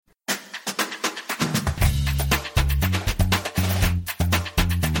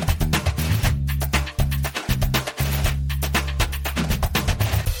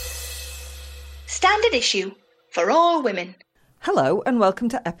Standard Issue for all women. Hello and welcome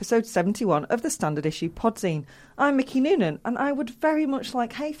to episode 71 of the Standard Issue Podzine. I'm Mickey Noonan and I would very much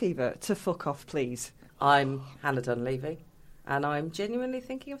like hay fever to fuck off, please. I'm Hannah Dunleavy and I'm genuinely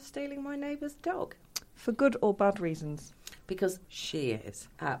thinking of stealing my neighbour's dog. For good or bad reasons? Because she is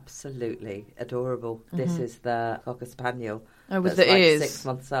absolutely adorable. Mm-hmm. This is the Cocker Spaniel. Oh, with that's the ears. 6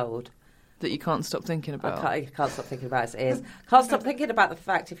 months old. That you can't stop thinking about. I can't stop thinking about its ears. Can't stop thinking about the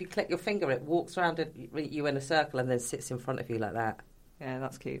fact if you click your finger, it walks around you in a circle and then sits in front of you like that. Yeah,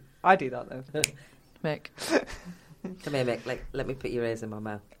 that's cute. I do that though. Mick. Come here, Mick. Let me put your ears in my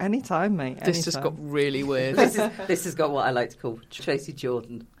mouth. Anytime, mate. This just got really weird. This has got what I like to call Tracy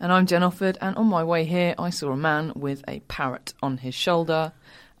Jordan. And I'm Jen Offord, and on my way here, I saw a man with a parrot on his shoulder,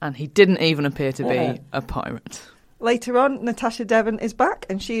 and he didn't even appear to be a pirate. Later on, Natasha Devon is back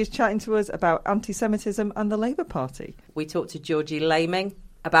and she is chatting to us about anti-Semitism and the Labour Party. We talked to Georgie Laming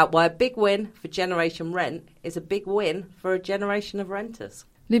about why a big win for Generation Rent is a big win for a generation of renters.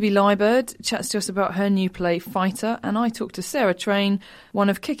 Libby Liebert chats to us about her new play Fighter, and I talked to Sarah Train, one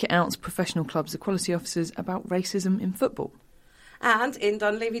of Kick It Out's professional club's equality officers, about racism in football. And in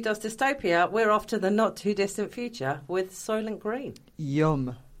Dunleavy Does Dystopia, we're off to the not-too-distant future with Soylent Green.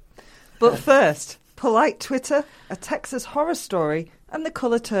 Yum. But first, polite Twitter, a Texas horror story, and the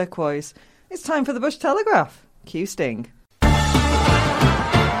colour turquoise. It's time for the Bush Telegraph. Cue Sting.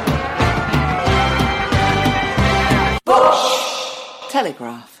 Bush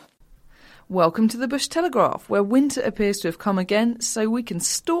Telegraph. Welcome to the Bush Telegraph, where winter appears to have come again, so we can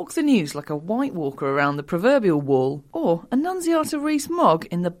stalk the news like a white walker around the proverbial wall, or Annunziata Rees-Mogg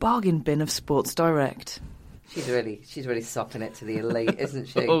in the bargain bin of Sports Direct. She's really socking it to the elite, isn't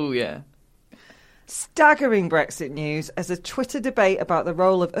she? Oh, yeah. Staggering Brexit news as a Twitter debate about the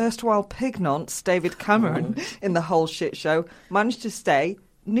role of erstwhile pig nonce David Cameron in the whole shit show managed to stay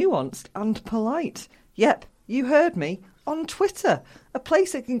nuanced and polite. Yep, you heard me, on Twitter, a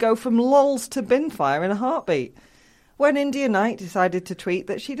place that can go from lols to bin fire in a heartbeat. When India Knight decided to tweet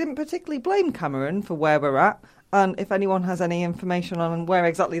that she didn't particularly blame Cameron for where we're at, and if anyone has any information on where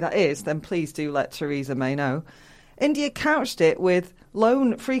exactly that is, then please do let Theresa May know, India couched it with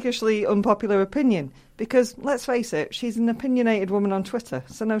lone, freakishly unpopular opinion, because, let's face it, she's an opinionated woman on Twitter,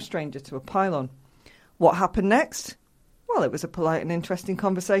 so no stranger to a pylon. What happened next? Well, it was a polite and interesting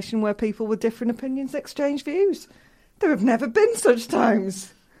conversation where people with different opinions exchanged views. There have never been such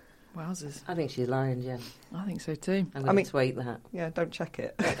times. Wowzers. I think she's lying, Jen. I think so too. I'm going to tweet that. Yeah, don't check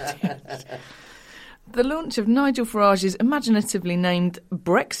it. The launch of Nigel Farage's imaginatively named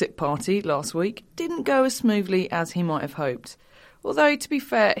Brexit Party last week didn't go as smoothly as he might have hoped. Although, to be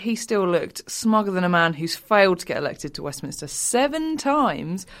fair, he still looked smugger than a man who's failed to get elected to Westminster 7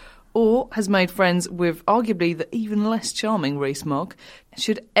 times or has made friends with arguably the even less charming Rees-Mogg,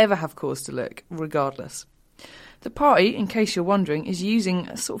 should ever have cause to look, regardless. The party, in case you're wondering, is using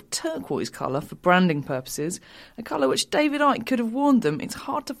a sort of turquoise colour for branding purposes, a colour which David Icke could have warned them it's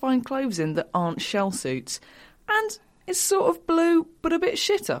hard to find clothes in that aren't shell suits. And it's sort of blue, but a bit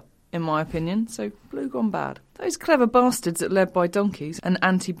shitter, in my opinion, so blue gone bad. Those clever bastards at Led by Donkeys, an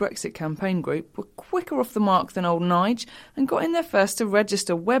anti-Brexit campaign group, were quicker off the mark than old Nige and got in there first to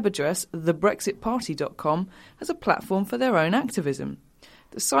register web address thebrexitparty.com as a platform for their own activism.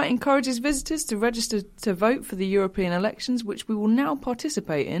 The site encourages visitors to register to vote for the European elections, which we will now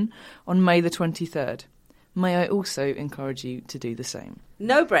participate in on May the 23rd. May I also encourage you to do the same.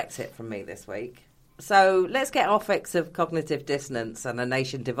 No Brexit from me this week. So let's get our fix of cognitive dissonance and a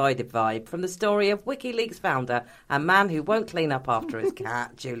nation divided vibe from the story of WikiLeaks founder and man who won't clean up after his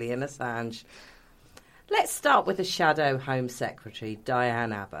cat, Julian Assange. Let's start with the shadow Home Secretary,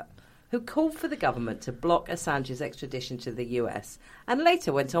 Diane Abbott, who called for the government to block Assange's extradition to the US and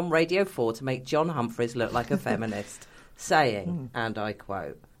later went on Radio 4 to make John Humphreys look like a feminist, saying, and I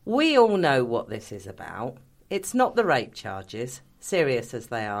quote, "We all know what this is about. It's not the rape charges, serious as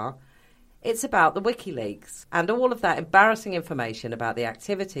they are. It's about the WikiLeaks and all of that embarrassing information about the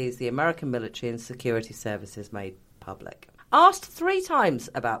activities the American military and security services made public." Asked 3 times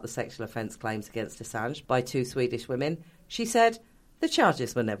about the sexual offence claims against Assange by 2 Swedish women, she said, the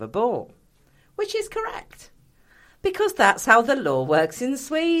charges were never brought, which is correct, because that's how the law works in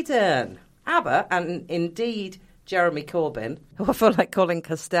Sweden. Abbott, and indeed Jeremy Corbyn, who I feel like calling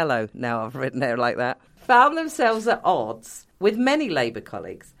Costello now I've written it like that, found themselves at odds with many Labour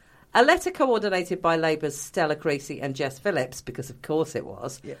colleagues. A letter coordinated by Labour's Stella Creasy and Jess Phillips, because of course it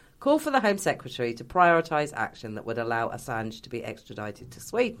was, called for the Home Secretary to prioritise action that would allow Assange to be extradited to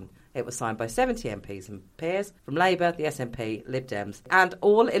Sweden. It was signed by 70 MPs and peers from Labour, the SNP, Lib Dems, and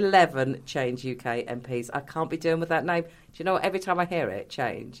all 11 Change UK MPs. I can't be doing with that name. Do you know what? Every time I hear it,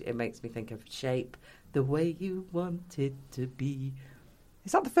 Change, it makes me think of Shape the way you want it to be.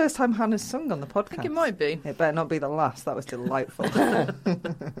 Is that the first time Hannah's sung on the podcast? I think it might be. It better not be the last. That was delightful.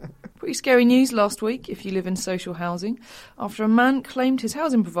 Pretty scary news last week if you live in social housing, after a man claimed his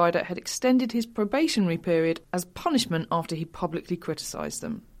housing provider had extended his probationary period as punishment after he publicly criticised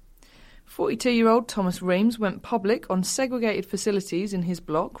them. 42-year-old Thomas Reams went public on segregated facilities in his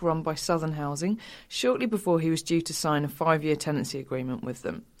block run by Southern Housing shortly before he was due to sign a 5-year tenancy agreement with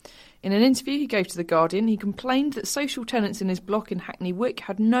them. In an interview he gave to The Guardian, he complained that social tenants in his block in Hackney Wick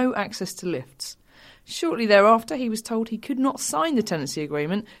had no access to lifts. Shortly thereafter, he was told he could not sign the tenancy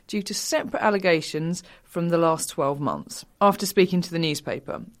agreement due to separate allegations from the last 12 months, after speaking to the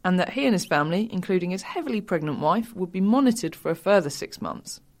newspaper, and that he and his family, including his heavily pregnant wife, would be monitored for a further 6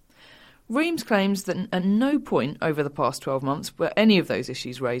 months. Reams claims that at no point over the past 12 months were any of those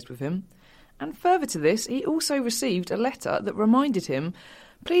issues raised with him. And further to this, he also received a letter that reminded him,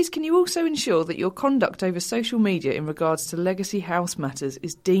 "Please can you also ensure that your conduct over social media in regards to legacy house matters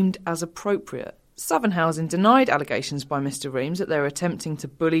is deemed as appropriate?" Southern Housing denied allegations by Mr Reams that they were attempting to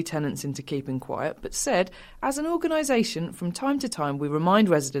bully tenants into keeping quiet, but said, "As an organisation, from time to time we remind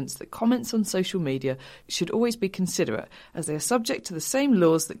residents that comments on social media should always be considerate, as they are subject to the same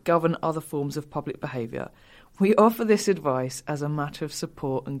laws that govern other forms of public behaviour. We offer this advice as a matter of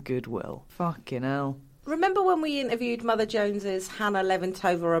support and goodwill." Fucking hell. Remember when we interviewed Mother Jones's Hannah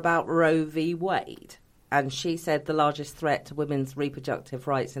Levintova about Roe v. Wade? And she said the largest threat to women's reproductive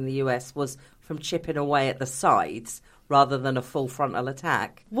rights in the US was from chipping away at the sides rather than a full frontal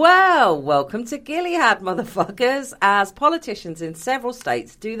attack. Well, welcome to Gilead, motherfuckers, as politicians in several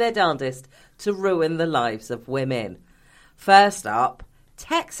states do their darndest to ruin the lives of women. First up,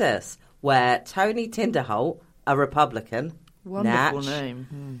 Texas, where Tony Tinderholt, a Republican, Wonderful Natch,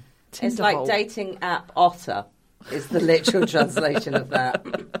 name. it's like dating app Otter is the literal translation of that.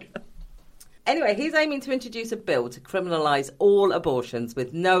 Anyway, he's aiming to introduce a bill to criminalise all abortions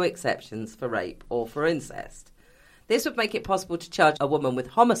with no exceptions for rape or for incest. This would make it possible to charge a woman with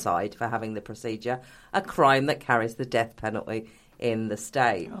homicide for having the procedure, a crime that carries the death penalty in the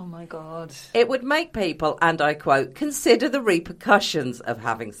state. Oh my God. It would make people, and I quote, "consider the repercussions of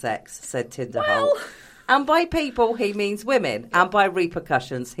having sex," said Tinderholt. Well. And by people, he means women, and by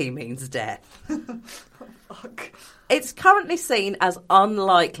repercussions, he means death. Fuck. It's currently seen as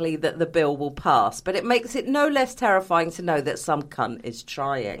unlikely that the bill will pass, but it makes it no less terrifying to know that some cunt is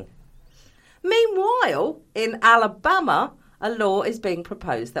trying. Meanwhile, in Alabama, a law is being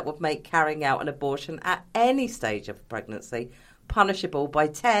proposed that would make carrying out an abortion at any stage of pregnancy punishable by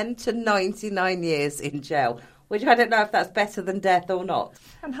 10 to 99 years in jail, which I don't know if that's better than death or not.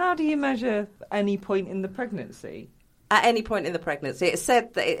 And how do you measure any point in the pregnancy? At any point in the pregnancy. It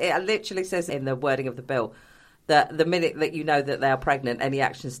said that it literally says in the wording of the bill that the minute that you know that they are pregnant, any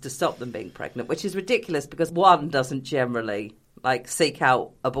actions to stop them being pregnant, which is ridiculous because one doesn't generally seek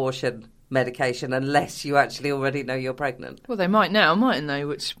out abortion medication unless you actually already know you're pregnant. Well, they might now, mightn't they?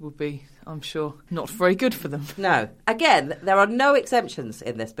 Which will be, I'm sure, not very good for them. No. Again, there are no exemptions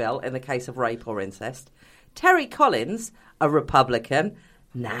in this bill in the case of rape or incest. Terry Collins, a Republican,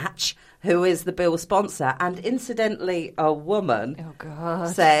 Natch, who is the bill's sponsor and incidentally a woman, Oh God.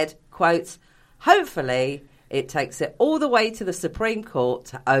 said, quote, "Hopefully it takes it all the way to the Supreme Court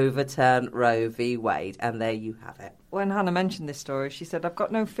to overturn Roe v. Wade." And there you have it. When Hannah mentioned this story, she said, "I've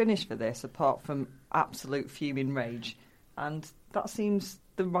got no finish for this apart from absolute fuming rage." And that seems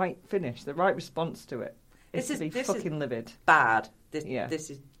the right finish, the right response to it. Is to be fucking livid. Bad. Yeah. This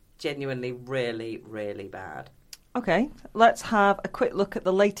is genuinely really, really bad. OK, let's have a quick look at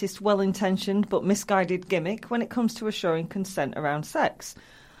the latest well-intentioned but misguided gimmick when it comes to assuring consent around sex.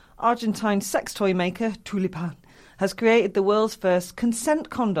 Argentine sex toy maker Tulipan has created the world's first consent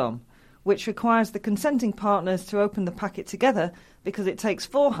condom, which requires the consenting partners to open the packet together because it takes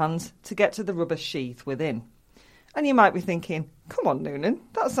 4 hands to get to the rubber sheath within. And you might be thinking, come on, Noonan,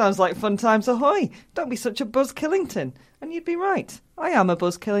 that sounds like fun times ahoy. Don't be such a Buzz Killington. And you'd be right. I am a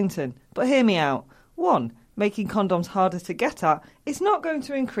Buzz Killington. But hear me out. 1. Making condoms harder to get at is not going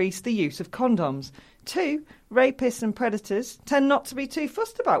to increase the use of condoms. 2. Rapists and predators tend not to be too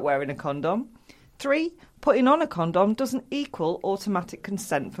fussed about wearing a condom. 3. Putting on a condom doesn't equal automatic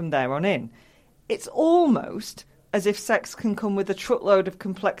consent from there on in. It's almost as if sex can come with a truckload of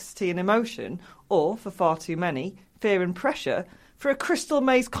complexity and emotion, or, for far too many, fear and pressure, for a crystal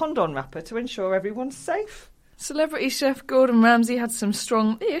maze condom wrapper to ensure everyone's safe. Celebrity chef Gordon Ramsay had some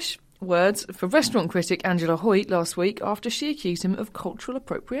strong-ish words for restaurant critic Angela Hoyt last week after she accused him of cultural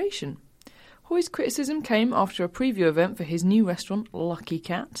appropriation. Hoyt's criticism came after a preview event for his new restaurant, Lucky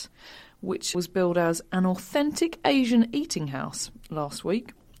Cat, which was billed as an authentic Asian eating house last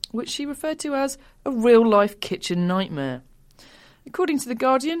week, which she referred to as a real-life kitchen nightmare. According to The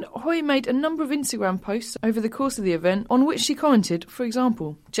Guardian, Hoy made a number of Instagram posts over the course of the event on which she commented, for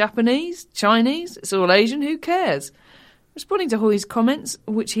example, Japanese, Chinese, it's all Asian, who cares? Responding to Hoy's comments,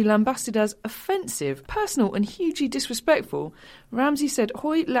 which he lambasted as offensive, personal and hugely disrespectful, Ramsay said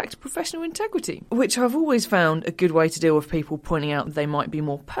Hoy lacked professional integrity, which I've always found a good way to deal with people pointing out they might be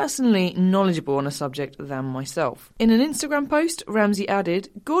more personally knowledgeable on a subject than myself. In an Instagram post, Ramsay added,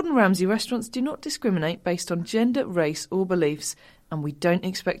 Gordon Ramsay restaurants do not discriminate based on gender, race or beliefs, and we don't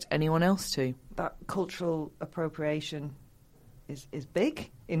expect anyone else to. That cultural appropriation is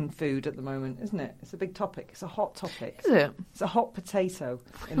big in food at the moment, isn't it? It's a big topic. It's a hot topic. Is it? It's a hot potato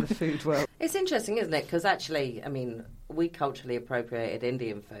in the food world. It's interesting, isn't it? Because actually, I mean, we culturally appropriated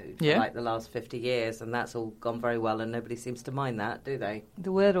Indian food for Yeah. like the last 50 years, and that's all gone very well, and nobody seems to mind that, do they?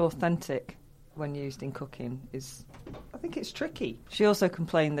 The word authentic, when used in cooking, I think it's tricky. She also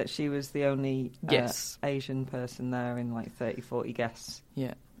complained that she was the only Yes. Asian person there in like 30, 40 guests.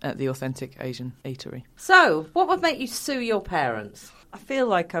 Yeah, at the authentic Asian eatery. So, what would make you sue your parents? I feel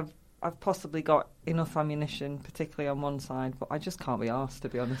like I've possibly got enough ammunition, particularly on one side, but I just can't be arsed, to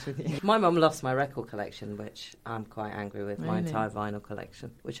be honest with you. My mum lost my record collection, which I'm quite angry with, my Really? entire vinyl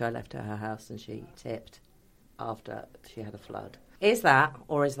collection, which I left at her house and she tipped after she had a flood. Is that,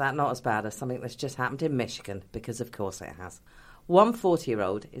 or is that not as bad as something that's just happened in Michigan? Because of course it has. One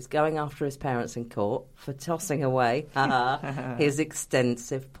 40-year-old is going after his parents in court for tossing away his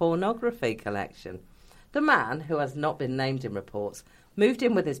extensive pornography collection. The man, who has not been named in reports, moved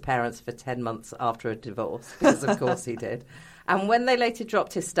in with his parents for 10 months after a divorce, because of course he did. And when they later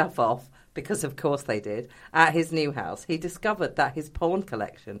dropped his stuff off, because of course they did, at his new house, he discovered that his porn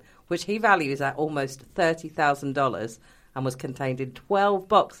collection, which he values at almost $30,000 and was contained in 12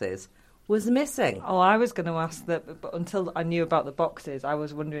 boxes, was missing. Oh, I was going to ask that, but until I knew about the boxes, I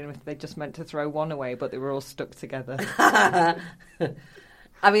was wondering if they just meant to throw one away, but they were all stuck together.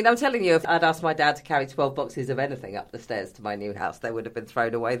 I mean, I'm telling you, if I'd asked my dad to carry 12 boxes of anything up the stairs to my new house, they would have been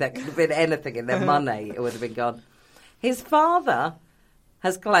thrown away. There could have been anything in their money. It would have been gone. His father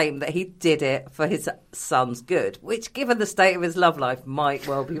has claimed that he did it for his son's good, which, given the state of his love life, might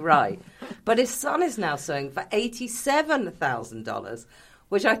well be right. But his son is now suing for $87,000,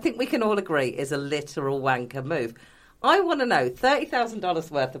 which I think we can all agree is a literal wanker move. I want to know, $30,000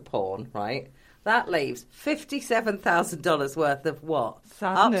 worth of porn, right? That leaves $57,000 worth of what?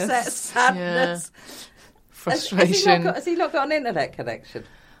 Sadness. Upset, sadness. Yeah. Frustration. Has he not got an internet connection?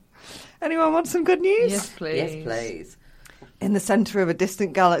 Anyone want some good news? Yes, please. Yes, please. In the centre of a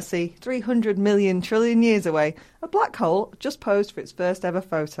distant galaxy, 300 million trillion years away, a black hole just posed for its first ever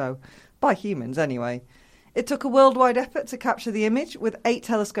photo. By humans, anyway. It took a worldwide effort to capture the image, with 8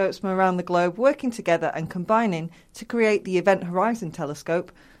 telescopes from around the globe working together and combining to create the Event Horizon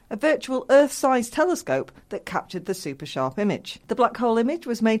Telescope, a virtual Earth-sized telescope that captured the super-sharp image. The black hole image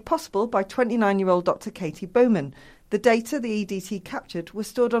was made possible by 29-year-old Dr. Katie Bowman. The data the EDT captured was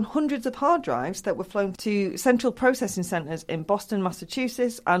stored on hundreds of hard drives that were flown to central processing centres in Boston,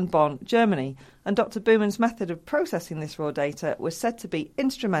 Massachusetts and Bonn, Germany, and Dr. Bowman's method of processing this raw data was said to be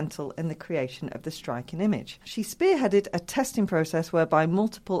instrumental in the creation of the striking image. She spearheaded a testing process whereby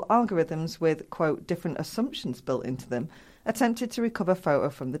multiple algorithms with, quote, different assumptions built into them attempted to recover photo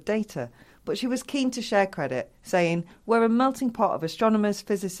from the data. But she was keen to share credit, saying, "We're a melting pot of astronomers,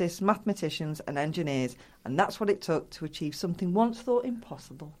 physicists, mathematicians and engineers, and that's what it took to achieve something once thought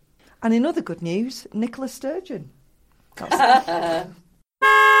impossible." And in other good news, Nicola Sturgeon.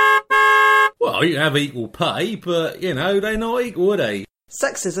 Well, you have equal pay, but, they're not equal, are they?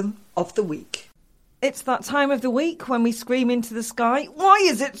 Sexism of the week. It's that time of the week when we scream into the sky, "Why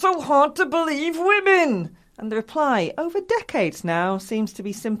is it so hard to believe women?" And the reply, over decades now, seems to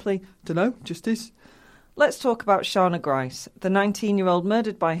be simply, "Dunno, just is." Let's talk about Shana Grice, the 19-year-old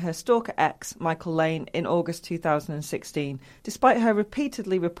murdered by her stalker ex, Michael Lane, in August 2016, despite her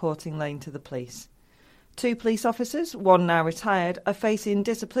repeatedly reporting Lane to the police. 2 police officers, one now retired, are facing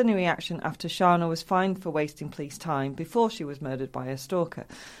disciplinary action after Shana was fined for wasting police time before she was murdered by her stalker.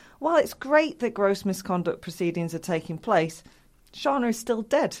 While it's great that gross misconduct proceedings are taking place, Shana is still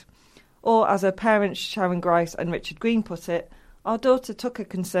dead. Or, as her parents Sharon Grice and Richard Green put it, "Our daughter took her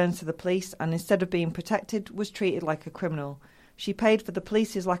concerns to the police and instead of being protected was treated like a criminal. She paid for the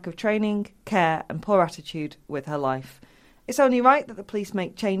police's lack of training, care and poor attitude with her life. It's only right that the police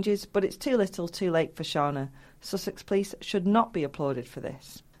make changes, but it's too little too late for Shana. Sussex police should not be applauded for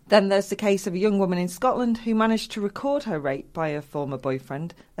this. Then there's the case of a young woman in Scotland who managed to record her rape by her former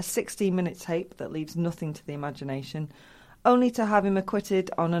boyfriend, a 16-minute tape that leaves nothing to the imagination, only to have him acquitted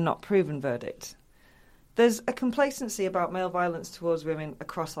on a not proven verdict. There's a complacency about male violence towards women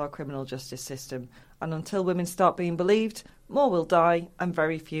across our criminal justice system, and until women start being believed, more will die and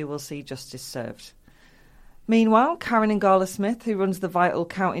very few will see justice served. Meanwhile, Karen Ngala-Smith, who runs the vital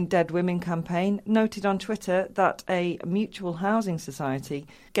Counting Dead Women campaign, noted on Twitter that a mutual housing society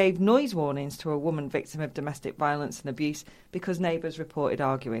gave noise warnings to a woman victim of domestic violence and abuse because neighbours reported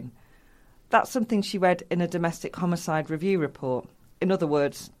arguing. That's something she read in a domestic homicide review report. In other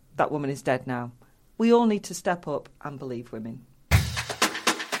words, that woman is dead now. We all need to step up and believe women.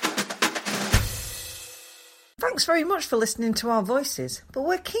 Thanks very much for listening to our voices, but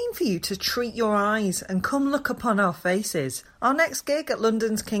we're keen for you to treat your eyes and come look upon our faces. Our next gig at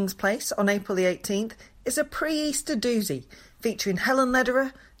London's King's Place on April the 18th is a pre-Easter doozy featuring Helen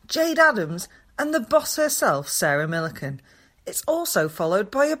Lederer, Jade Adams and the boss herself, Sarah Millican. It's also followed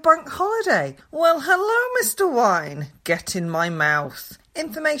by a bank holiday. Well, hello, Mr. Wine. Get in my mouth.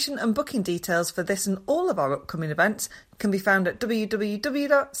 Information and booking details for this and all of our upcoming events can be found at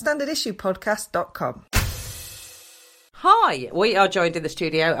www.standardissuepodcast.com. Hi, we are joined in the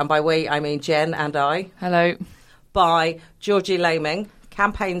studio, and by we I mean Jen and I. Hello. By Georgie Laming,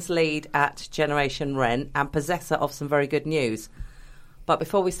 campaigns lead at Generation Rent and possessor of some very good news. But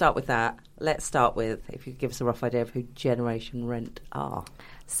before we start with that, let's start with, if you could give us a rough idea of who Generation Rent are.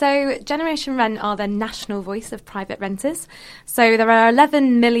 So Generation Rent are the national voice of private renters. So there are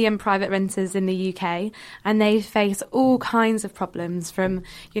 11 million private renters in the UK, and they face all kinds of problems from,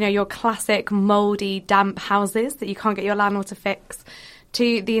 your classic mouldy, damp houses that you can't get your landlord to fix,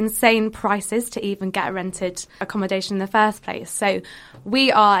 to the insane prices to even get rented accommodation in the first place. So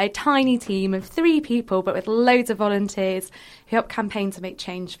we are a tiny team of 3 people, but with loads of volunteers who help campaign to make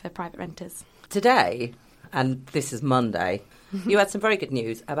change for private renters. Today, and this is Monday, you had some very good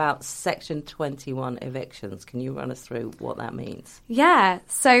news about Section 21 evictions. Can you run us through what that means? Yeah,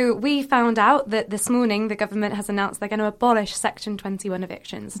 so we found out that this morning the government has announced they're going to abolish Section 21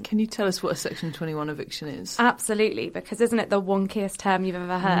 evictions. Can you tell us what a Section 21 eviction is? Absolutely, because isn't it the wonkiest term you've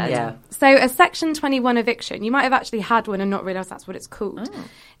ever heard? Yeah. So a Section 21 eviction, you might have actually had one and not realised that's what it's called. Oh.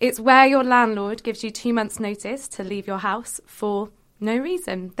 It's where your landlord gives you 2 months' notice to leave your house for no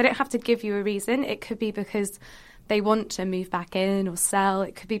reason. They don't have to give you a reason. It could be because they want to move back in or sell.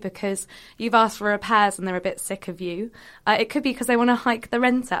 It could be because you've asked for repairs and they're a bit sick of you. It could be because they want to hike the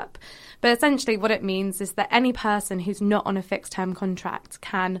rent up. But essentially what it means is that any person who's not on a fixed term contract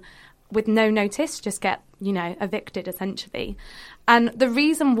can, with no notice, just get, evicted essentially. And the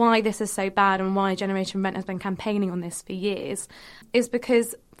reason why this is so bad and why Generation Rent has been campaigning on this for years is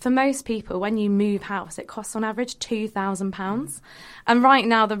because for most people, when you move house, it costs on average £2,000. And right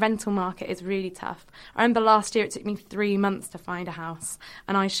now, the rental market is really tough. I remember last year it took me 3 months to find a house,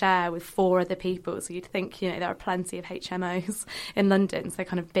 and I share with 4 other people. So you'd think, there are plenty of HMOs in London, so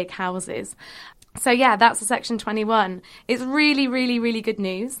kind of big houses. So yeah, that's a Section 21. It's really, really, really good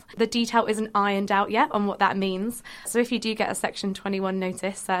news. The detail isn't ironed out yet on what that means. So if you do get a Section 21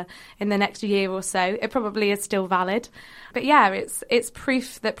 notice in the next year or so, it probably is still valid. But yeah, it's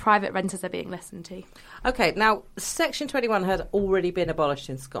proof that private renters are being listened to. OK, now, Section 21 had already been abolished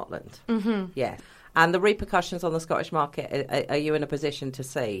in Scotland. Mm-hmm. Yeah. And the repercussions on the Scottish market, are you in a position to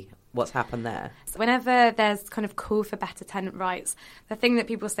see what's happened there? So whenever there's kind of call for better tenant rights, the thing that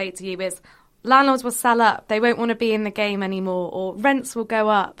people say to you is, landlords will sell up, they won't want to be in the game anymore, or rents will go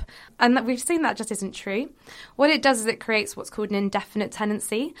up. And we've seen that just isn't true. What it does is it creates what's called an indefinite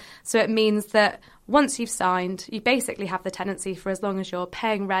tenancy. So it means that once you've signed, you basically have the tenancy for as long as you're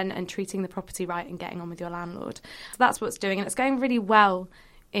paying rent and treating the property right and getting on with your landlord. So that's what's doing, and it's going really well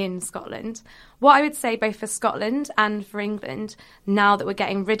in Scotland. What I would say both for Scotland and for England, now that we're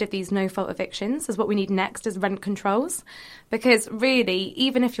getting rid of these no-fault evictions, is what we need next is rent controls. Because really,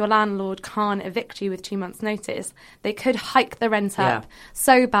 even if your landlord can't evict you with 2 months' notice, they could hike the rent up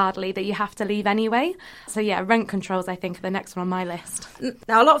so badly that you have to leave anyway. So yeah, rent controls, I think, are the next one on my list.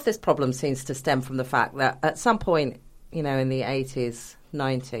 Now, a lot of this problem seems to stem from the fact that at some point, in the 80s,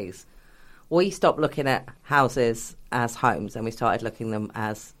 90s, we stopped looking at houses as homes and we started looking at them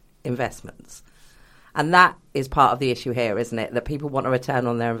as investments. And that is part of the issue here, isn't it? That people want a return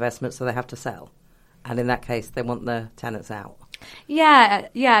on their investment, so they have to sell. And in that case, they want the tenants out.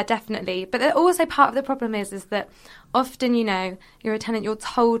 Yeah, definitely. But also part of the problem is that often, you're a tenant, you're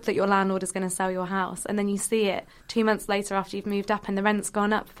told that your landlord is going to sell your house, and then you see it 2 months later after you've moved up and the rent's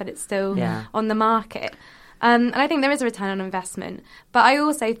gone up, but it's still on the market. And I think there is a return on investment. But I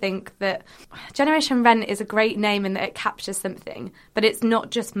also think that Generation Rent is a great name in that it captures something. But it's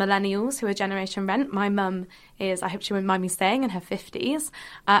not just millennials who are Generation Rent. My mum is, I hope she won't mind me saying, in her 50s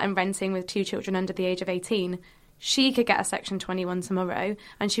and renting with 2 children under the age of 18. She could get a Section 21 tomorrow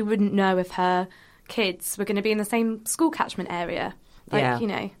and she wouldn't know if her kids were going to be in the same school catchment area. Like, you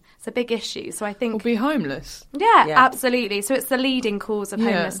know, it's a big issue. So I think... Or be homeless. Yeah, absolutely. So it's the leading cause of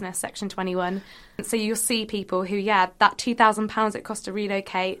homelessness, Section 21. So you'll see people who, that £2,000 it costs to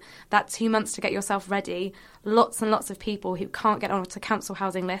relocate, that 2 months to get yourself ready, lots and lots of people who can't get onto council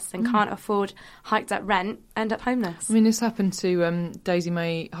housing lists and can't afford hiked up rent end up homeless. I mean, this happened to Daisy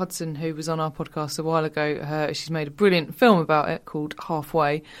May Hudson, who was on our podcast a while ago. She's made a brilliant film about it called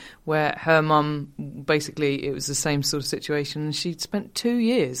Halfway, where her mum, basically, it was the same sort of situation, and she'd spent 2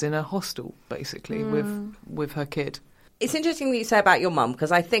 years in a hostel, basically, with her kid. It's interesting that you say about your mum,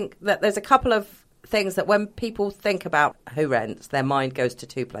 because I think that there's a couple of things that when people think about who rents, their mind goes to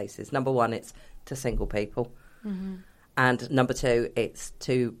 2 places. Number one, it's to single people. Mm-hmm. And number 2, it's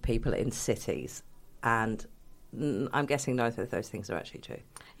to people in cities. And I'm guessing neither of those things are actually true.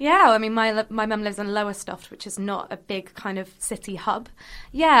 Yeah, I mean, my mum lives in Lowestoft, which is not a big kind of city hub.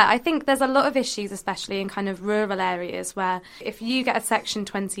 Yeah, I think there's a lot of issues, especially in kind of rural areas, where if you get a Section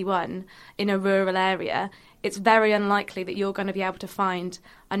 21 in a rural area, it's very unlikely that you're going to be able to find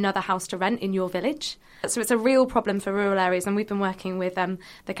another house to rent in your village. So it's a real problem for rural areas, and we've been working with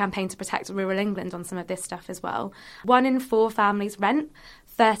the Campaign to Protect Rural England on some of this stuff as well. 1 in 4 families rent.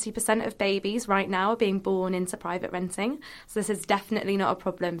 30% of babies right now are being born into private renting. So this is definitely not a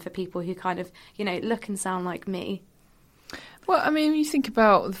problem for people who kind of, you know, look and sound like me. Well, I mean, you think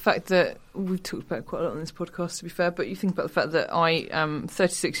about the fact that we've talked about it quite a lot on this podcast, to be fair, but you think about the fact that I am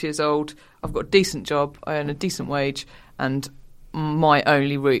 36 years old, I've got a decent job, I earn a decent wage, and my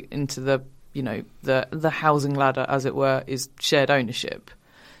only route into the, you know, the housing ladder, as it were, is shared ownership.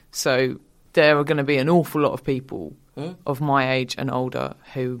 So there are going to be an awful lot of people of my age and older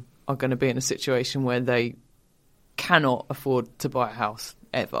who are going to be in a situation where they cannot afford to buy a house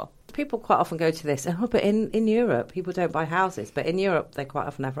ever. People quite often go to this, but in Europe, people don't buy houses. But in Europe, they quite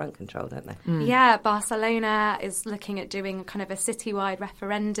often have rent control, don't they? Mm. Yeah, Barcelona is looking at doing kind of a citywide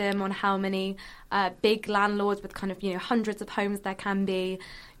referendum on how many big landlords with kind of, you know, hundreds of homes there can be.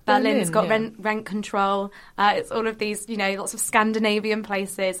 Berlin's got rent control. It's all of these, you know, lots of Scandinavian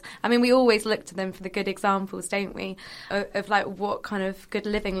places. I mean, we always look to them for the good examples, don't we, of like what kind of good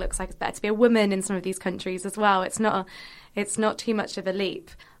living looks like. It's better to be a woman in some of these countries as well. It's not too much of a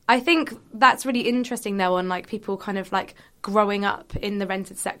leap. I think that's really interesting, though, on like people kind of like growing up in the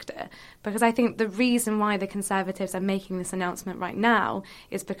rented sector, because I think the reason why the Conservatives are making this announcement right now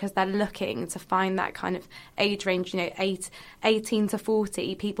is because they're looking to find that kind of age range, you know, 18 to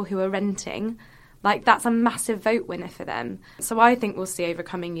 40 people who are renting. Like, that's a massive vote winner for them. So I think we'll see over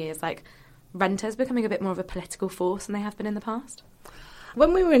coming years, like, renters becoming a bit more of a political force than they have been in the past.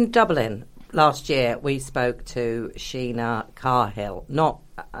 When we were in Dublin last year, we spoke to Sheena Carhill, not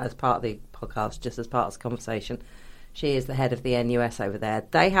as part of the podcast, just as part of the conversation. She is the head of the NUS over there.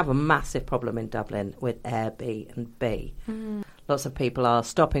 They have a massive problem in Dublin with Airbnb. Mm. Lots of people are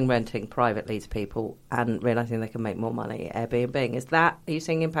stopping renting privately to people and realising they can make more money Airbnb. Are you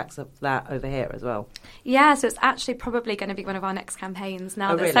seeing impacts of that over here as well? Yeah, so it's actually probably going to be one of our next campaigns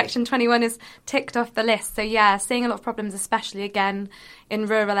now that really? Section 21 is ticked off the list. So yeah, seeing a lot of problems, especially again in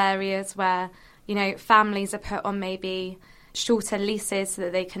rural areas where, you know, families are put on maybe shorter leases so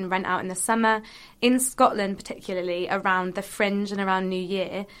that they can rent out in the summer. In Scotland, particularly around the Fringe and around New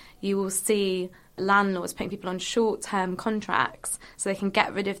Year, you will see landlords putting people on short-term contracts so they can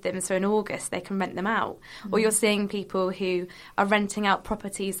get rid of them, so in August they can rent them out. Mm. Or you're seeing people who are renting out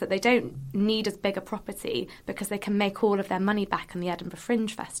properties that they don't need as big a property because they can make all of their money back on the Edinburgh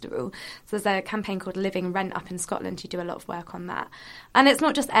Fringe Festival. So there's a campaign called Living Rent up in Scotland who do a lot of work on that. And it's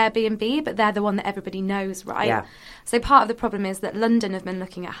not just Airbnb, but they're the one that everybody knows, right? Yeah. So part of the problem is that London have been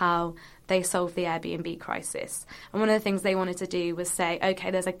looking at how they solved the Airbnb crisis. And one of the things they wanted to do was say,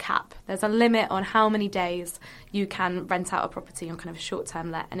 OK, there's a cap. There's a limit on how many days you can rent out a property on kind of a short-term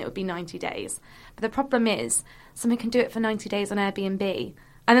let, and it would be 90 days. But the problem is someone can do it for 90 days on Airbnb,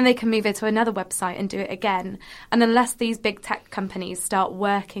 and then they can move it to another website and do it again. And unless these big tech companies start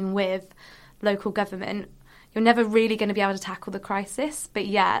working with local government, you're never really going to be able to tackle the crisis. But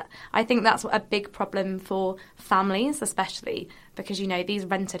yeah, I think that's a big problem for families, especially because, you know, these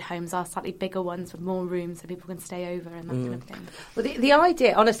rented homes are slightly bigger ones with more rooms so people can stay over and that kind of thing. Well, the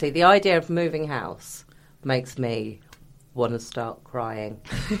idea, honestly, the idea of moving house makes me want to start crying.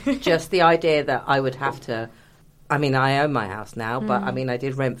 Just the idea that I would have to, I mean, I own my house now, but I mean, I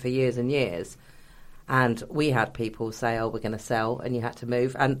did rent for years and years. And we had people say, oh, we're going to sell, and you had to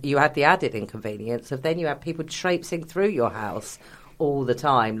move. And you had the added inconvenience of then you had people traipsing through your house all the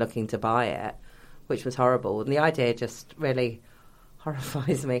time looking to buy it, which was horrible. And the idea just really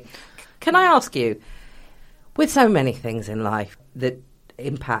horrifies me. Can I ask you, with so many things in life that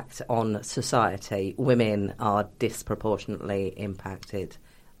impact on society, women are disproportionately impacted.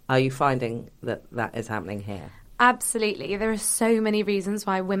 Are you finding that that is happening here? Absolutely. There are so many reasons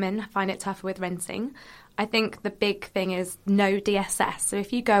why women find it tougher with renting. I think the big thing is no DSS. So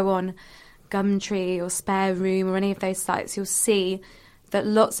if you go on Gumtree or Spare Room or any of those sites, you'll see that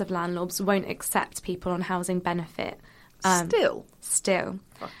lots of landlords won't accept people on housing benefit. Still.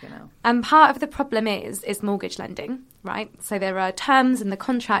 Fucking hell. And part of the problem is mortgage lending, right? So there are terms in the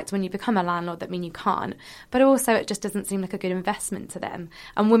contract when you become a landlord that mean you can't. But also it just doesn't seem like a good investment to them.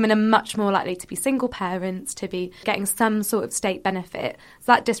 And women are much more likely to be single parents, to be getting some sort of state benefit.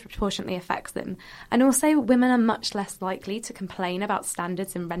 So that disproportionately affects them. And also women are much less likely to complain about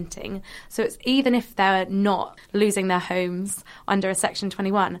standards in renting. So it's even if they're not losing their homes under a Section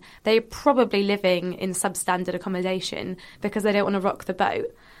 21, they're probably living in substandard accommodation because they don't want to rock the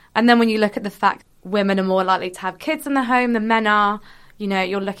boat. And then when you look at the fact women are more likely to have kids in the home than men are, you know,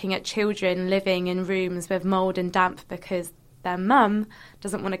 you're looking at children living in rooms with mould and damp because their mum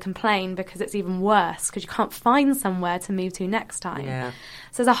doesn't want to complain because it's even worse because you can't find somewhere to move to next time. Yeah.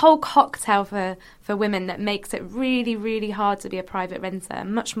 So there's a whole cocktail for women that makes it really, really hard to be a private renter,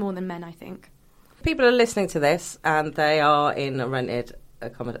 much more than men, I think. People are listening to this and they are in a rented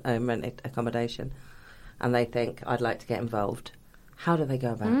accommodation and they think, I'd like to get involved. How do they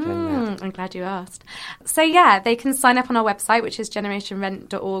go about doing that? I'm glad you asked. So, yeah, they can sign up on our website, which is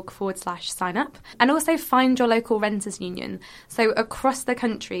generationrent.org/sign up, and also find your local renters union. So across the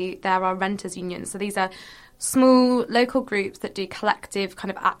country, there are renters unions. So these are small local groups that do collective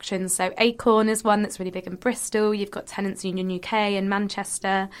kind of actions. So Acorn is one that's really big in Bristol. You've got Tenants Union UK in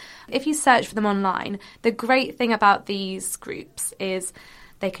Manchester. If you search for them online, the great thing about these groups is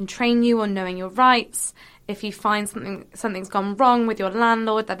they can train you on knowing your rights. If you find something's gone wrong with your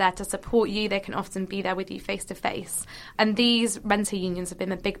landlord, they're there to support you. They can often be there with you face to face. And these renter unions have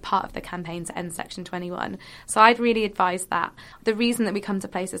been a big part of the campaign to end Section 21. So I'd really advise that. The reason that we come to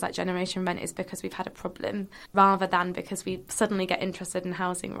places like Generation Rent is because we've had a problem rather than because we suddenly get interested in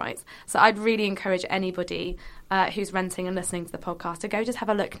housing rights. So I'd really encourage anybody who's renting and listening to the podcast to go just have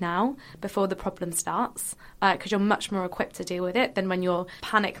a look now before the problem starts, because you're much more equipped to deal with it than when you're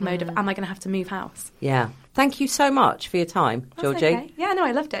panic mode of, am I going to have to move house? Yeah. Thank you so much for your time, That's Georgie. Okay. Yeah, no,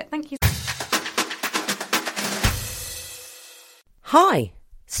 I loved it. Thank you. Hi.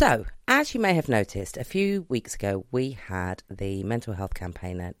 So, as you may have noticed, a few weeks ago we had the mental health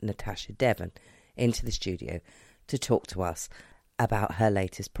campaigner Natasha Devon into the studio to talk to us about her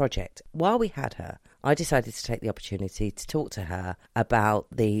latest project. While we had her, I decided to take the opportunity to talk to her about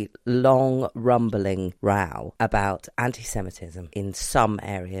the long rumbling row about anti-Semitism in some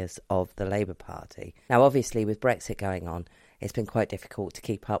areas of the Labour Party. Now, obviously, with Brexit going on, it's been quite difficult to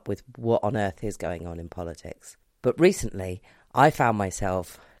keep up with what on earth is going on in politics. But recently, I found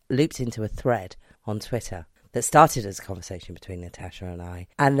myself looped into a thread on Twitter that started as a conversation between Natasha and I,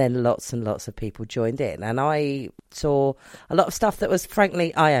 and then lots and lots of people joined in. And I saw a lot of stuff that was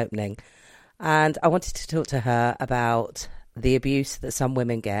frankly eye-opening. And I wanted to talk to her about the abuse that some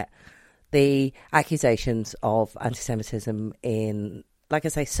women get, the accusations of anti-Semitism in, like I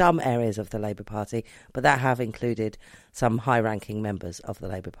say, some areas of the Labour Party, but that have included some high-ranking members of the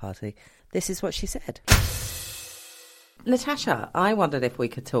Labour Party. This is what she said. Natasha, I wondered if we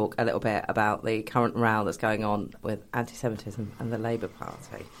could talk a little bit about the current row that's going on with anti-Semitism and the Labour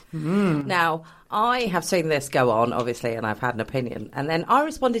Party. Now, I have seen this go on, obviously, and I've had an opinion. And then I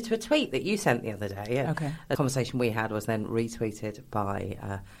responded to a tweet that you sent the other day. Okay. The conversation we had was then retweeted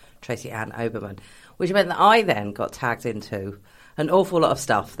by Tracy Ann Oberman, which meant that I then got tagged into an awful lot of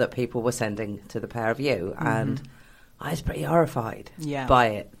stuff that people were sending to the pair of you. And I was pretty horrified by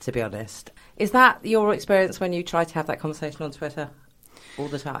it, to be honest. Is that your experience when you try to have that conversation on Twitter all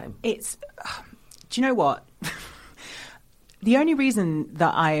the time? It's, do you know what? The only reason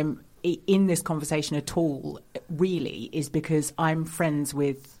that I am in this conversation at all, really, is because I'm friends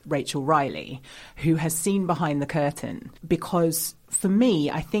with Rachel Riley, who has seen behind the curtain. Because for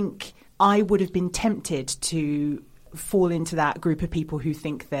me, I think I would have been tempted to fall into that group of people who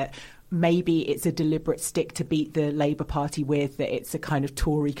think that maybe it's a deliberate stick to beat the Labour Party with, that it's a kind of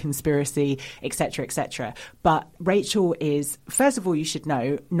Tory conspiracy, etc., etc. But Rachel is, first of all, you should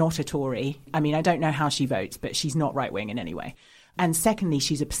know, not a Tory. I mean, I don't know how she votes, but she's not right-wing in any way. And secondly,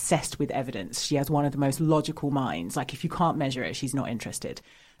 she's obsessed with evidence. She has one of the most logical minds. Like, if you can't measure it, she's not interested.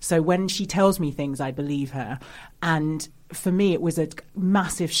 So when she tells me things, I believe her. And for me, it was a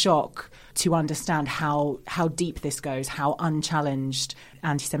massive shock to understand how deep this goes, how unchallenged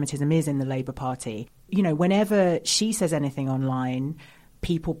anti-Semitism is in the Labour Party. You know, whenever she says anything online,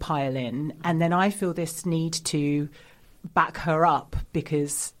 people pile in. And then I feel this need to back her up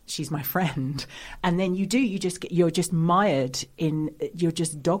because she's my friend. And then you're just mired you're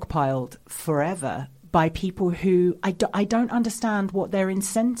just dogpiled forever by people who I don't understand what their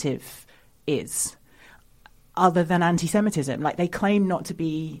incentive is other than anti-Semitism. Like, they claim not to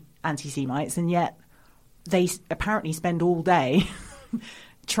be anti-Semites, and yet they apparently spend all day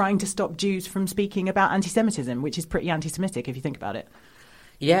trying to stop Jews from speaking about anti-Semitism, which is pretty anti-Semitic if you think about it.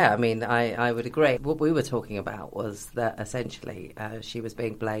 Yeah, I mean, I would agree. What we were talking about was that essentially she was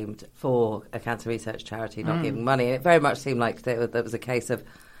being blamed for a cancer research charity not giving money. And it very much seemed like there was a case of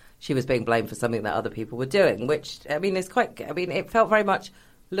she was being blamed for something that other people were doing, which, I mean, it felt very much,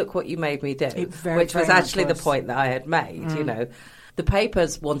 look what you made me do, which was actually the point that I had made, you know. The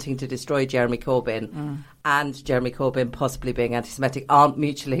papers wanting to destroy Jeremy Corbyn and Jeremy Corbyn possibly being anti-Semitic aren't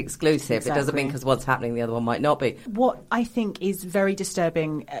mutually exclusive. Exactly. It doesn't mean because one's happening, the other one might not be. What I think is very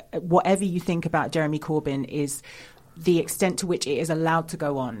disturbing, whatever you think about Jeremy Corbyn, is the extent to which it is allowed to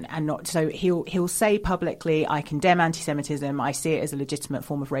go on and not. So he'll say publicly, I condemn anti-Semitism, I see it as a legitimate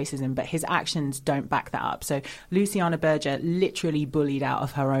form of racism, but his actions don't back that up. So Luciana Berger literally bullied out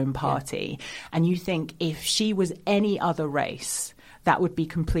of her own party. Yeah. And you think if she was any other race, that would be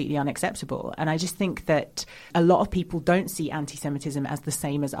completely unacceptable. And I just think that a lot of people don't see anti-Semitism as the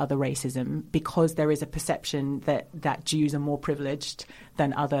same as other racism because there is a perception that Jews are more privileged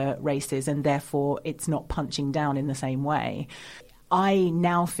than other races, and therefore it's not punching down in the same way. I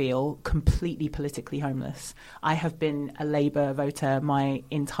now feel completely politically homeless. I have been a Labour voter my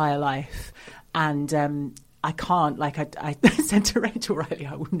entire life, and I can't, like I said to Rachel Riley,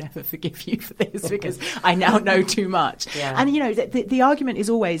 I will never forgive you for this because I now know too much. Yeah. And, you know, the argument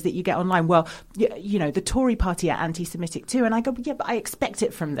is always that you get online, well, you know, the Tory party are anti-Semitic too. And I go, yeah, but I expect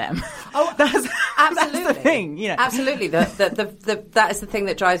it from them. Oh, absolutely. That's the thing, you know. Absolutely. That is the thing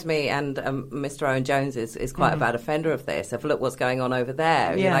that drives me, and Mr. Owen Jones is quite a bad offender of this, of look what's going on over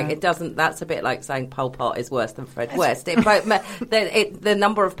there. Yeah. Like, it doesn't, that's a bit like saying Pol Pot is worse than Fred West. The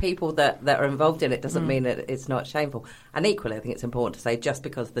number of people that are involved in it doesn't mean that it's not shameful. And equally, I think it's important to say, just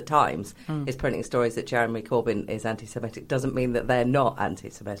because the Times is printing stories that Jeremy Corbyn is anti-Semitic doesn't mean that they're not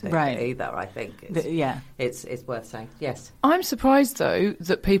anti-Semitic either, I think. It's worth saying. Yes. I'm surprised, though,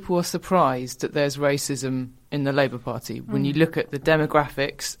 that people are surprised that there's racism in the Labour Party. When you look at the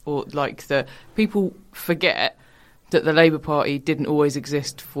demographics, or like the people forget that the Labour Party didn't always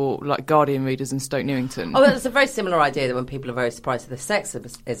exist for, like, Guardian readers in Stoke Newington. Oh, well, it's a very similar idea that when people are very surprised at the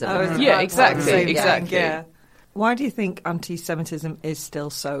sexism. Yeah, exactly. Yeah. Why do you think anti-Semitism is still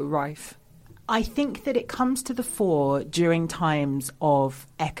so rife? I think that it comes to the fore during times of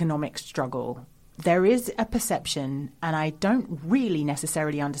economic struggle. There is a perception, and I don't really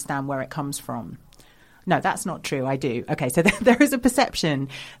necessarily understand where it comes from. No, that's not true. I do. Okay, so there is a perception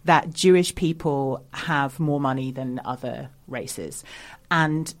that Jewish people have more money than other races.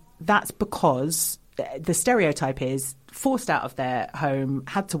 And that's because the stereotype is forced out of their home,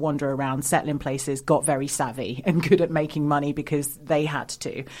 had to wander around, settle in places, got very savvy and good at making money because they had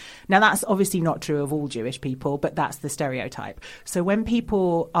to. Now, that's obviously not true of all Jewish people, but that's the stereotype. So when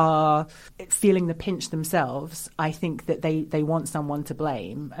people are feeling the pinch themselves, I think that they want someone to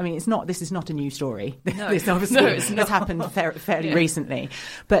blame. I mean, this is not a new story. No, this obviously has happened fairly recently.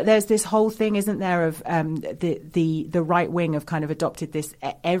 But there's this whole thing, isn't there, of the right wing have kind of adopted this,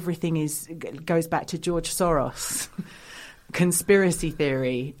 everything goes back to George Soros. Conspiracy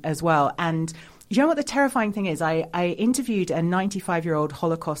theory as well. And you know what the terrifying thing is? I interviewed a 95-year-old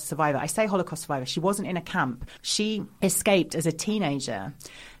Holocaust survivor. I say Holocaust survivor. She wasn't in a camp. She escaped as a teenager.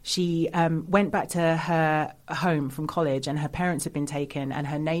 She went back to her home from college, and her parents had been taken, and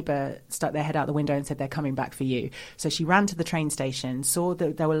her neighbour stuck their head out the window and said, they're coming back for you. So she ran to the train station, saw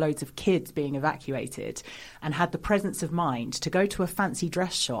that there were loads of kids being evacuated, and had the presence of mind to go to a fancy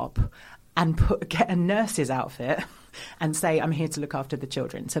dress shop and get a nurse's outfit and say, I'm here to look after the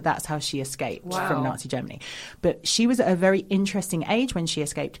children. So that's how she escaped from Nazi Germany. But she was at a very interesting age when she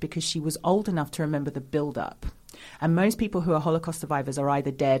escaped because she was old enough to remember the build-up. And most people who are Holocaust survivors are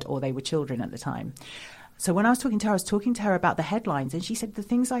either dead or they were children at the time. So when I was talking to her about the headlines, and she said, the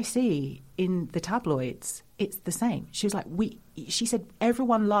things I see in the tabloids, it's the same. She was like, she said,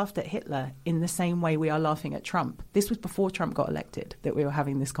 everyone laughed at Hitler in the same way we are laughing at Trump. This was before Trump got elected that we were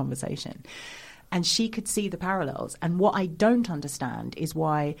having this conversation. And she could see the parallels. And what I don't understand is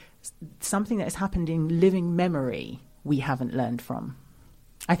why something that has happened in living memory we haven't learned from.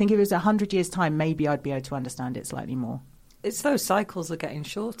 I think if it was 100 years' time, maybe I'd be able to understand it slightly more. It's those cycles are getting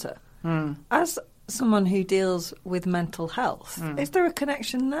shorter. As someone who deals with mental health, is there a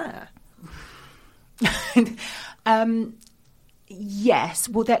connection there? Yes.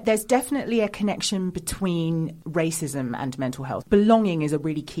 Well, there's definitely a connection between racism and mental health. Belonging is a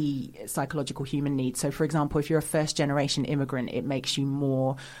really key psychological human need. So, for example, if you're a first-generation immigrant, it makes you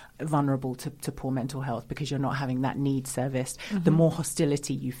more vulnerable to poor mental health because you're not having that need serviced. The more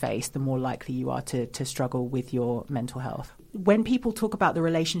hostility you face, the more likely you are to struggle with your mental health. When people talk about the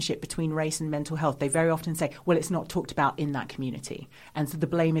relationship between race and mental health, they very often say, well, it's not talked about in that community. And so the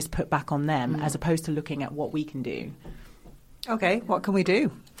blame is put back on them as opposed to looking at what we can do. Okay, what can we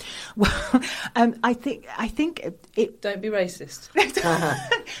do? Well, I think it. Don't be racist.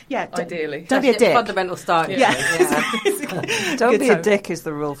 Yeah, ideally. Don't be a dick. Fundamental start. Yeah. Don't Good be a time. dick is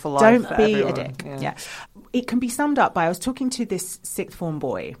the rule for life. Don't for be everyone. a dick. Yeah. It can be summed up by, I was talking to this sixth form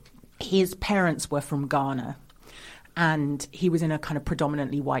boy. His parents were from Ghana, and he was in a kind of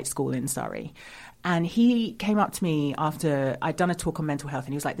predominantly white school in Surrey. And he came up to me after I'd done a talk on mental health,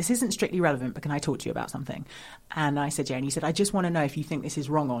 and he was like, this isn't strictly relevant, but can I talk to you about something? And I said, yeah. And he said, I just want to know if you think this is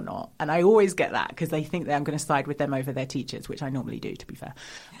wrong or not. And I always get that because they think that I'm going to side with them over their teachers, which I normally do, to be fair.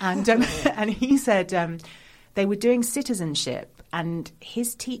 And and he said they were doing citizenship, and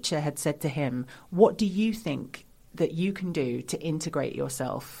his teacher had said to him, what do you think that you can do to integrate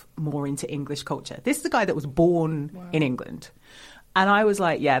yourself more into English culture? This is the guy that was born in England. And I was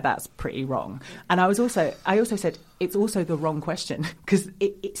like, yeah, that's pretty wrong. And I also said, it's also the wrong question. Because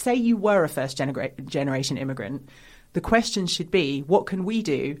say you were a first-generation immigrant, the question should be, what can we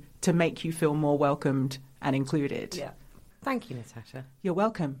do to make you feel more welcomed and included? Yeah. Thank you, Natasha. You're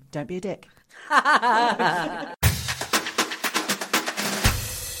welcome. Don't be a dick.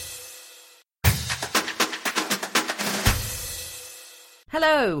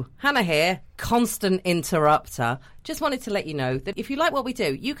 Hello, Hannah here, constant interrupter. Just wanted to let you know that if you like what we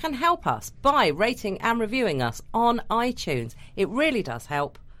do, you can help us by rating and reviewing us on iTunes. It really does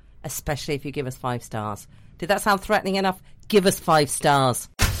help, especially if you give us 5 stars. Did that sound threatening enough? Give us 5 stars.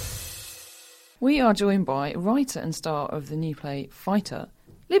 We are joined by writer and star of the new play Fighter,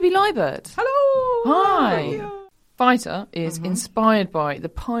 Libby Liebert. Hello. Hi. Fighter is inspired by the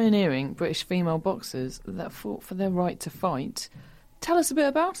pioneering British female boxers that fought for their right to fight. Tell us a bit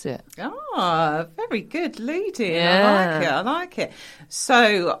about it. Ah, very good leading. Yeah. I like it.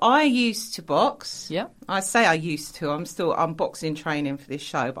 So I used to box. Yeah. I say I used to. I'm boxing training for this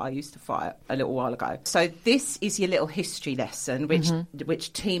show, but I used to fight a little while ago. So this is your little history lesson,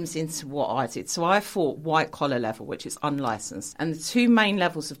 which teams into what I did. So I fought white collar level, which is unlicensed. And the 2 main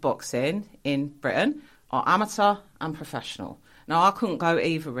levels of boxing in Britain are amateur and professional. Now, I couldn't go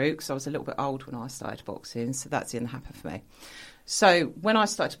either route because I was a little bit old when I started boxing, so that didn't happen for me. So when I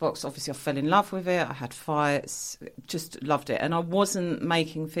started to box, obviously I fell in love with it. I had fights, just loved it. And I wasn't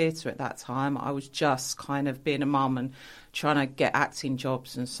making theatre at that time. I was just kind of being a mum and trying to get acting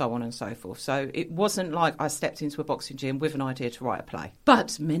jobs and so on and so forth. So it wasn't like I stepped into a boxing gym with an idea to write a play.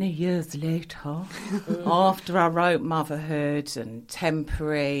 But many years later, after I wrote Motherhood and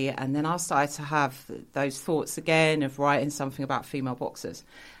Temporary, and then I started to have those thoughts again of writing something about female boxers.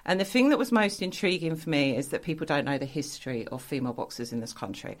 And the thing that was most intriguing for me is that people don't know the history of female boxers in this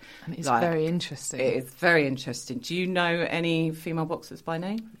country. And it's very interesting. It's very interesting. Do you know any female boxers by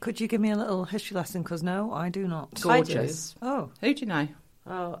name? Could you give me a little history lesson? Because no, I do not. Gorgeous. Oh. Who do you know?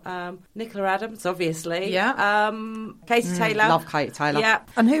 Nicola Adams, obviously. Yeah. Katie Taylor. Love Katie Taylor. Yeah.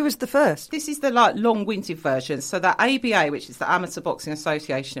 And who was the first? This is the long-winded version. So the ABA, which is the Amateur Boxing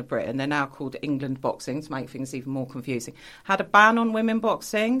Association of Britain, they're now called England Boxing to make things even more confusing, had a ban on women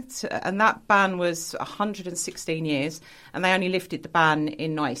boxing, and that ban was 116 years, and they only lifted the ban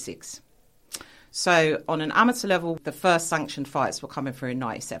in 96. So on an amateur level, the first sanctioned fights were coming through in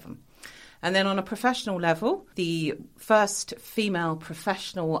 97. And then on a professional level, the first female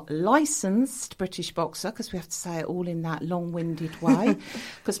professional licensed British boxer, because we have to say it all in that long-winded way,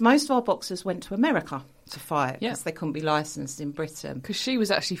 because most of our boxers went to America to fight because they couldn't be licensed in Britain. Because she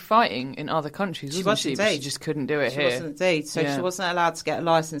was actually fighting in other countries, wasn't she? But she just couldn't do it here. She wasn't indeed. So she wasn't allowed to get a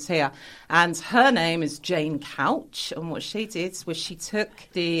licence here. And her name is Jane Couch. And what she did was she took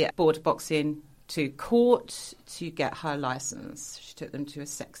the Board of Boxing to court to get her licence. She took them to a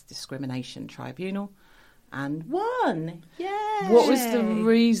sex discrimination tribunal, and won. Yay! What was the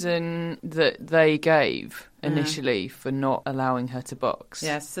reason that they gave initially for not allowing her to box?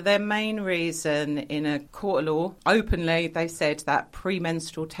 Yes, so their main reason in a court of law, openly, they said that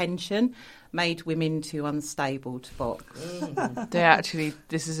premenstrual tension made women too unstable to box.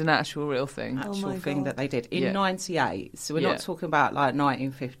 This is an actual real thing. Actual thing that they did in Yeah. 98. So we're Yeah. not talking about like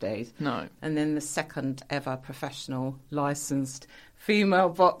 1950s. No. And then the second ever professional licensed female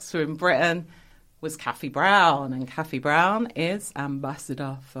boxer in Britain was Kathy Brown. And Kathy Brown is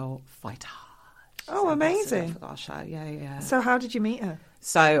ambassador for Fighter. Oh, amazing. For our show, yeah. So how did you meet her?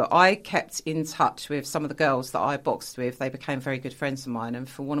 So I kept in touch with some of the girls that I boxed with. They became very good friends of mine. And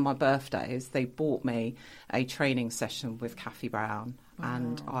for one of my birthdays, they bought me a training session with Kathy Brown.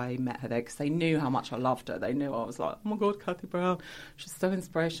 And I met her there because they knew how much I loved her. They knew I was like, oh my God, Kathy Brown, she's so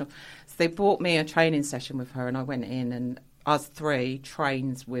inspirational. So they bought me a training session with her, and I went in, and us three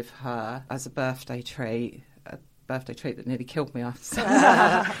trained with her as a birthday treat. That nearly killed me after.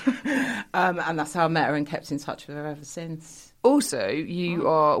 And that's how I met her and kept in touch with her ever since. Also, you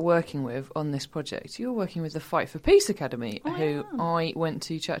are working with, on this project, you're working with the Fight for Peace Academy, who I went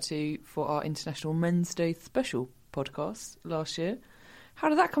to chat to for our International Men's Day special podcast last year. How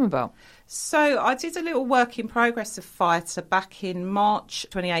did that come about? So I did a little work in progress of Fighter back in March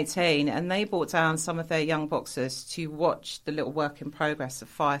 2018, and they brought down some of their young boxers to watch the little work in progress of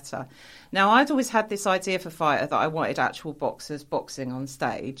Fighter. Now, I'd always had this idea for Fighter that I wanted actual boxers boxing on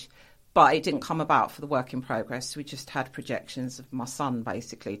stage, but it didn't come about for the work in progress. We just had projections of my son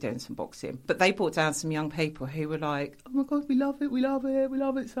basically doing some boxing. But they brought down some young people who were like, oh my God, we love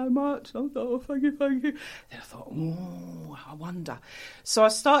it so much. I was like, oh, thank you. Then I thought, oh, I wonder. So I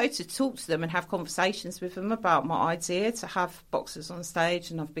started to talk to them and have conversations with them about my idea to have boxers on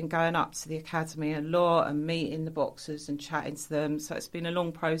stage. And I've been going up to the academy a lot and meeting the boxers and chatting to them. So it's been a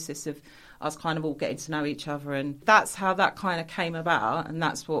long process of us kind of all getting to know each other, and that's how that kind of came about, and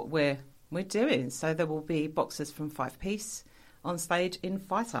that's what we're doing. So there will be boxers from Fight for Peace on stage in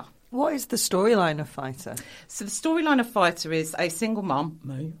Fighter. What is the storyline of Fighter? So the storyline of Fighter is a single mum.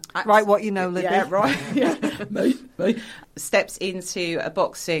 Me. Right, what you know, Libby. Yeah, right. Yeah. me. Steps into a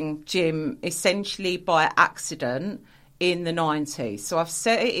boxing gym essentially by accident in the 90s. So I've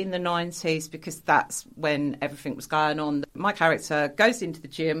set it in the 90s because that's when everything was going on. My character goes into the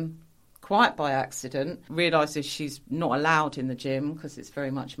gym quite by accident, realises she's not allowed in the gym because it's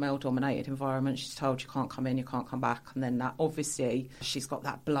very much male-dominated environment. She's told you can't come in, you can't come back. And then that, obviously, she's got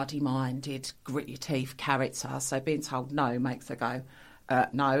that bloody-minded, grit-your-teeth character. So being told no makes her go,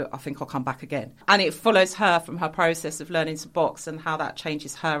 no, I think I'll come back again. And it follows her from her process of learning to box and how that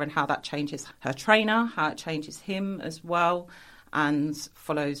changes her and how that changes her trainer, how it changes him as well, and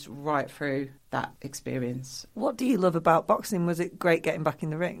follows right through that experience. What do you love about boxing? Was it great getting back in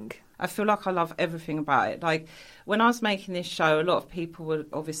the ring? I feel like I love everything about it. Like, when I was making this show, a lot of people were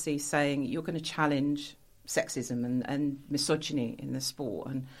obviously saying, you're going to challenge sexism and misogyny in the sport,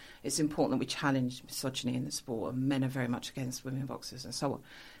 and it's important that we challenge misogyny in the sport, and men are very much against women boxers and so on.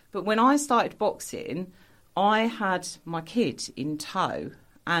 But when I started boxing, I had my kid in tow,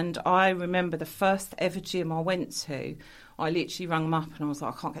 and I remember the first ever gym I went to, I literally rang them up and I was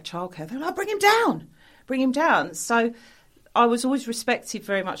like, I can't get childcare. They're like, bring him down. So I was always respected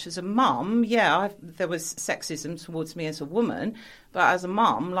very much as a mum. Yeah, there was sexism towards me as a woman, but as a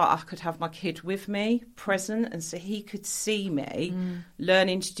mum, like, I could have my kid with me, present, and so he could see me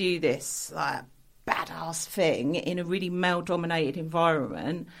learning to do this like badass thing in a really male-dominated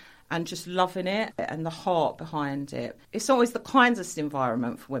environment and just loving it and the heart behind it. It's always the kindest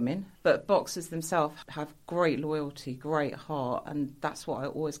environment for women, but boxers themselves have great loyalty, great heart, and that's what I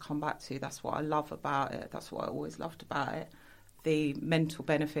always come back to. That's what I love about it. That's what I always loved about it. The mental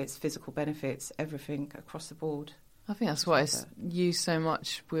benefits, physical benefits, everything across the board. I think that's why it's used so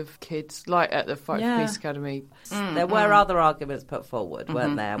much with kids, like at the Fight for Peace Academy. There were other arguments put forward,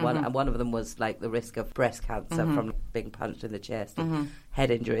 weren't there? One of them was like the risk of breast cancer from being punched in the chest, and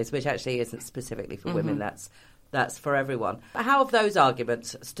head injuries, which actually isn't specifically for women. That's for everyone. But how have those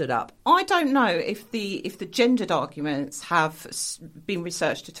arguments stood up? I don't know if the gendered arguments have been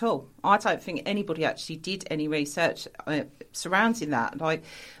researched at all. I don't think anybody actually did any research surrounding that. Like,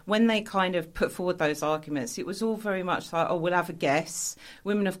 when they kind of put forward those arguments, it was all very much like, oh, we'll have a guess.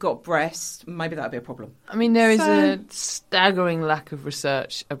 Women have got breasts. Maybe that'll be a problem. I mean, there is a staggering lack of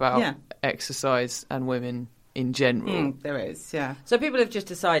research about exercise and women in general. There is, yeah. So people have just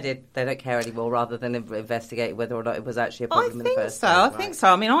decided they don't care anymore rather than investigate whether or not it was actually a problem in the first place. I think so.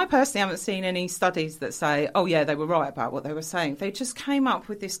 I mean, I personally haven't seen any studies that say, oh, yeah, they were right about what they were saying. They just came up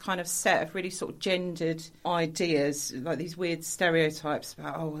with this kind of set of really sort of gendered ideas, like these weird stereotypes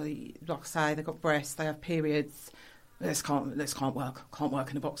about, oh, well, like I say, they've got breasts, they have periods. This can't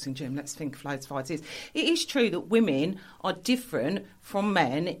work in a boxing gym. Let's think of loads of ideas. It is true that women are different from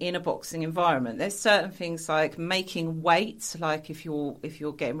men in a boxing environment. There's certain things like making weight, like if you're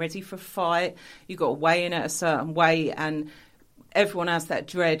getting ready for a fight, you've got to weigh in at a certain weight, and everyone has that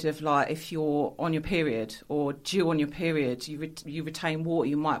dread of, like, if you're on your period or due on your period, you retain water,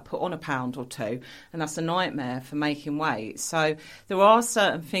 you might put on a pound or two, and that's a nightmare for making weight. So there are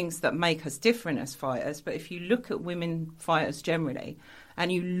certain things that make us different as fighters, but if you look at women fighters generally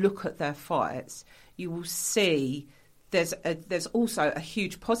and you look at their fights, you will see there's also a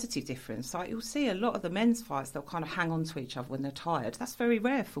huge positive difference. Like, you'll see a lot of the men's fights, they'll kind of hang on to each other when they're tired. That's very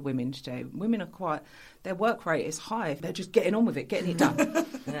rare for women to do. Women are their work rate is high. They're just getting on with it, getting it done.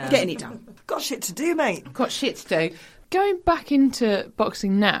 Getting it done. Got shit to do, mate. Got shit to do. Going back into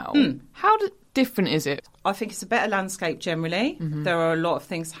boxing now, how different is it? I think it's a better landscape generally. There are a lot of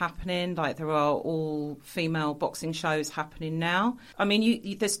things happening, like there are all female boxing shows happening now. I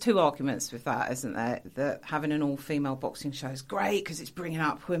mean, there's two arguments with that, isn't there? That having an all-female boxing show is great because it's bringing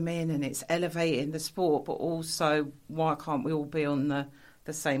up women and it's elevating the sport, but also why can't we all be on the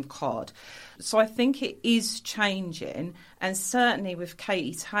same card? So I think it is changing, and certainly with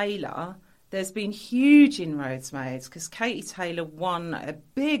Katie Taylor, there's been huge inroads made because Katie Taylor won a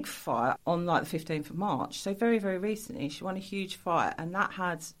big fight on like the 15th of March. So very, very recently, she won a huge fight, and that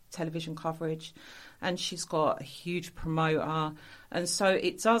had television coverage, and she's got a huge promoter. And so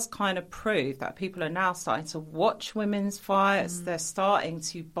it does kind of prove that people are now starting to watch women's fights. They're starting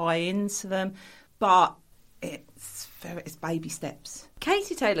to buy into them, but it's baby steps.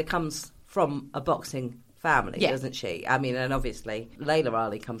 Katie Taylor comes from a boxing family, doesn't she? I mean, and obviously Layla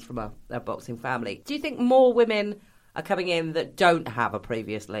Ali comes from a boxing family. Do you think more women are coming in that don't have a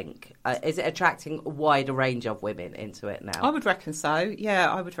previous link? Is it attracting a wider range of women into it now? I would reckon so.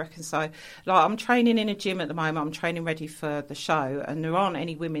 Yeah, I would reckon so. Like, I'm training in a gym at the moment. I'm training ready for the show, and there aren't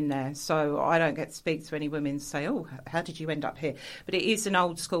any women there, so I don't get to speak to any women and say, oh, how did you end up here? But it is an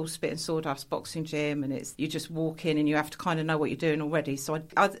old school spit and sawdust boxing gym, and you just walk in and you have to kind of know what you're doing already. So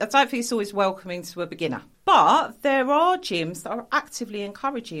I don't think it's always welcoming to a beginner. But there are gyms that are actively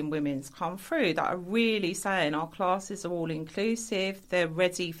encouraging women to come through, that are really saying our classes are all inclusive, they're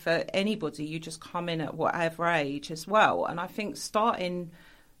ready for anybody, you just come in at whatever age as well. And I think starting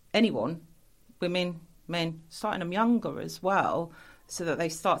anyone, women, men, starting them younger as well, so that they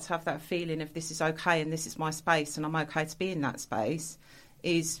start to have that feeling of this is okay and this is my space and I'm okay to be in that space,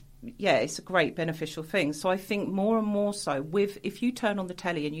 it's a great beneficial thing. So I think more and more so, if you turn on the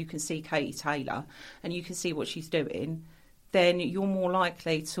telly and you can see Katie Taylor and you can see what she's doing, then you're more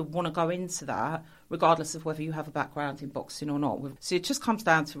likely to want to go into that, regardless of whether you have a background in boxing or not. So it just comes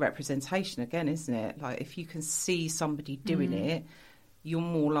down to representation again, isn't it? Like, if you can see somebody doing it, you're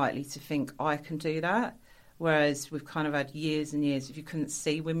more likely to think, I can do that. Whereas we've kind of had years and years if you couldn't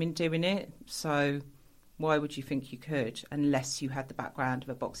see women doing it. So why would you think you could, unless you had the background of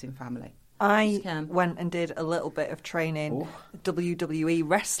a boxing family? I went and did a little bit of training, WWE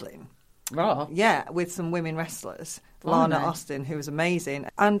wrestling. Right. Yeah, with some women wrestlers. Lana Austin, who was amazing.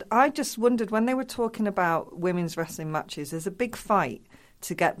 And I just wondered, when they were talking about women's wrestling matches, there's a big fight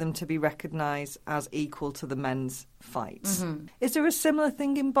to get them to be recognised as equal to the men's fights. Is there a similar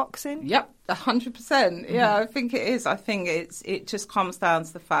thing in boxing? Yep, 100%. Yeah, I think it is. I think it just comes down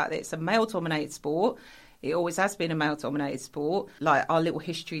to the fact that it's a male-dominated sport. It always has been a male-dominated sport. Like our little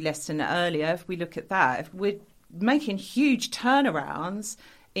history lesson earlier, if we look at that, if we're making huge turnarounds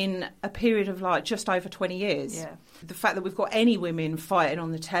in a period of like just over 20 years. The fact that we've got any women fighting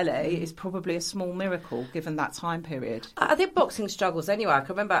on the telly is probably a small miracle given that time period. I think boxing struggles anyway. I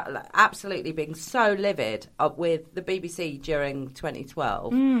can remember absolutely being so livid with the BBC during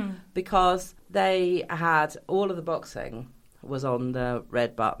 2012 because they had all of the boxing was on the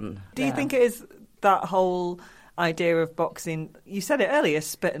red button. Do you think it is that whole idea of boxing, you said it earlier,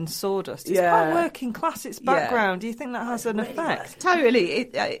 spit and sawdust? It's quite working class, its background. Do you think that has an effect? Totally.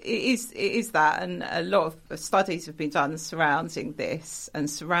 It is that, and a lot of studies have been done surrounding this and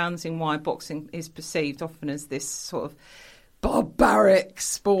surrounding why boxing is perceived often as this sort of barbaric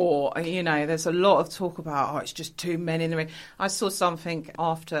sport. You know, there's a lot of talk about, it's just two men in the ring. I saw something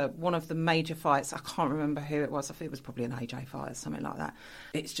after one of the major fights. I can't remember who it was. I think it was probably an AJ fight or something like that.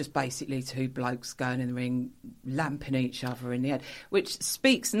 It's just basically two blokes going in the ring, lamping each other in the head, which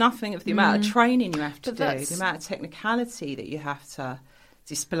speaks nothing of the amount of training you have to do, the amount of technicality that you have to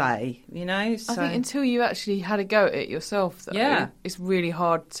display, you know. So I think until you actually had a go at it yourself, though, it's really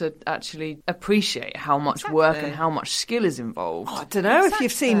hard to actually appreciate how much work and how much skill is involved. I don't know. If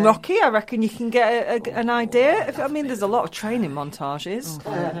you've seen Rocky, I reckon you can get an idea. I mean, there's a lot of training montages.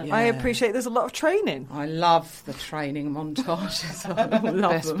 I appreciate there's a lot of training. I love the training montages. I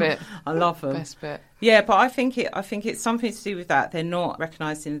love Best them. bit. I love them. Best bit. Yeah, but I think it's something to do with that. They're not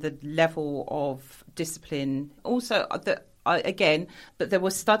recognising the level of discipline. Also, but there were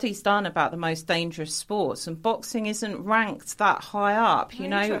studies done about the most dangerous sports, and boxing isn't ranked that high up. You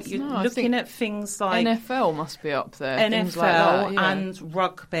know, you're looking at things like NFL must be up there. NFL things like that, and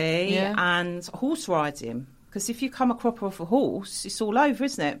rugby and horse riding. Because if you come a cropper off a horse, it's all over,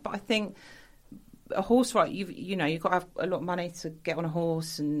 isn't it? But I think a horse ride, you've got to have a lot of money to get on a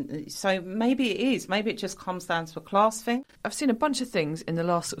horse, and so maybe it is. Maybe it just comes down to a class thing. I've seen a bunch of things in the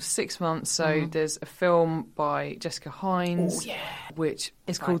last sort of 6 months. So there's a film by Jessica Hines, which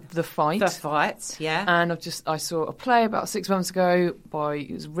is called The Fight. The Fight, yeah. And I saw a play about 6 months ago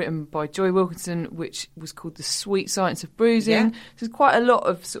it was written by Joy Wilkinson, which was called The Sweet Science of Bruising. Yeah. So there's quite a lot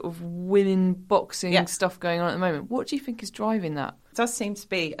of sort of women boxing stuff going on at the moment. What do you think is driving that? It does seem to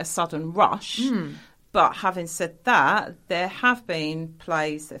be a sudden rush. But having said that, there have been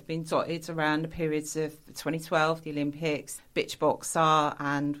plays that have been dotted around the periods of 2012, the Olympics, Bitch Boxer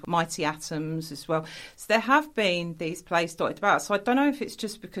and Mighty Atoms as well. So there have been these plays dotted about. So I don't know if it's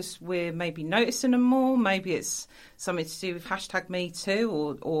just because we're maybe noticing them more. Maybe it's something to do with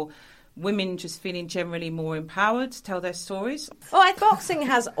 #MeToo or women just feeling generally more empowered to tell their stories. Well, boxing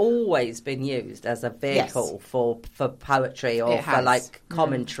has always been used as a vehicle for poetry or for like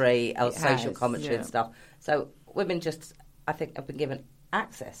commentary or social commentary and stuff. So women just, I think, have been given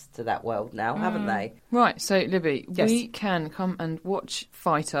access to that world now, haven't they? Right, so Libby, we can come and watch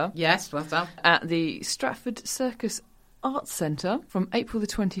Fighter. Yes, well done. At the Stratford Circus Arts Centre from April the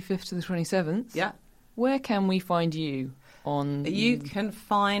 25th to the 27th. Yeah. Where can we find you? You can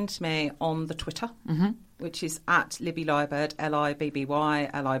find me on the Twitter, which is at Libby Lyburd,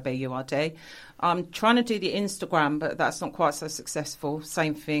 LIBBY, I'm trying to do the Instagram, but that's not quite so successful.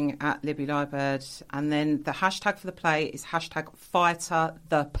 Same thing at Libby Lyburd. And then the hashtag for the play is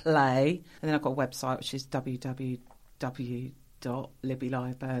 #FighterThePlay. And then I've got a website, which is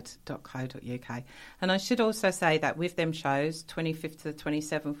www.libbylyburd.co.uk. And I should also say that with them shows, 25th to the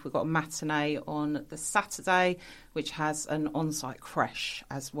 27th, we've got a matinee on the Saturday, which has an on-site creche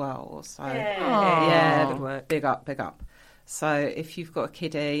as well. So big up. So if you've got a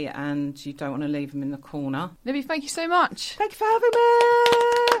kiddie and you don't want to leave them in the corner. Libby, thank you so much. Thank you for having me.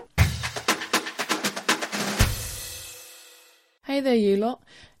 Hey there, you lot.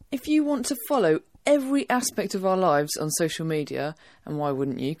 If you want to follow every aspect of our lives on social media, and why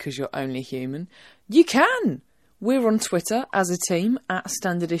wouldn't you, because you're only human, you can! We're on Twitter as a team at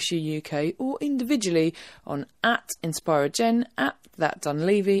Standard Issue UK, or individually on @InspiraGen,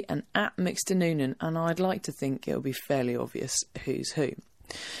 @ThatDunleavy and @Mixter and I'd like to think it'll be fairly obvious who's who.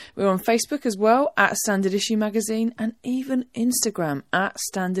 We're on Facebook as well, @Standard Issue Magazine, and even Instagram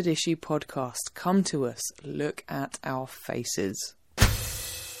 @Standard Issue Podcast. Come to us, look at our faces.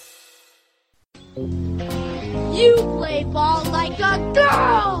 You play ball like a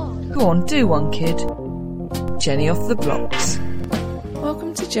girl! Go on, do one, kid. Jenny Off the Blocks.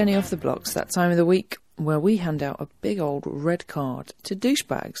 Welcome to Jenny Off the Blocks, that time of the week where we hand out a big old red card to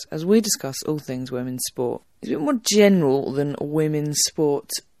douchebags as we discuss all things women's sport. It's a bit more general than women's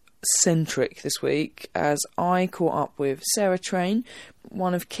sport centric this week, as I caught up with Sarah Train,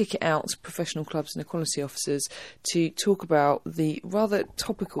 one of Kick It Out's professional clubs and equality officers, to talk about the rather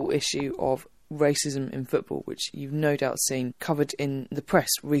topical issue of racism in football, which you've no doubt seen covered in the press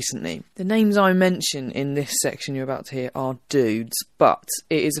recently. The names I mention in this section you're about to hear are dudes, but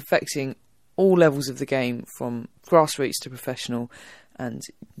it is affecting all levels of the game, from grassroots to professional, and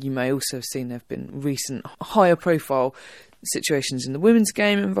you may also have seen there have been recent higher profile situations in the women's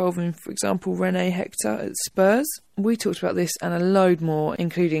game involving, for example, Renee Hector at Spurs. We talked about this and a load more,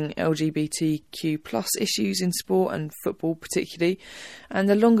 including LGBTQ plus issues in sport and football particularly, and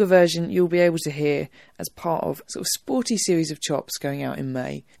the longer version you'll be able to hear as part of a sort of sporty series of chops going out in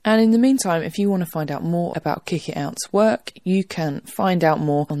May. And in the meantime, if you want to find out more about Kick It Out's work, you can find out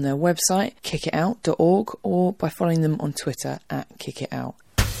more on their website, kickitout.org, or by following them on Twitter @KickItOut.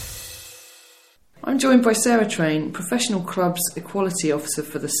 I'm joined by Sarah Train, Professional Clubs Equality Officer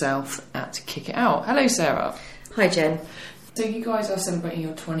for the South at Kick It Out. Hello, Sarah. Hi, Jen. So you guys are celebrating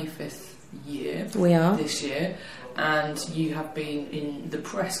your 25th year. We are. This year. And you have been in the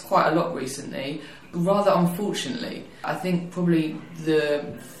press quite a lot recently, rather unfortunately. I think probably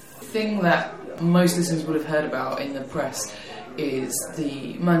the thing that most listeners would have heard about in the press is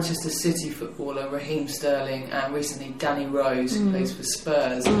the Manchester City footballer Raheem Sterling and recently Danny Rose, who plays for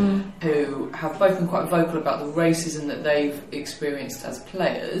Spurs, who have both been quite vocal about the racism that they've experienced as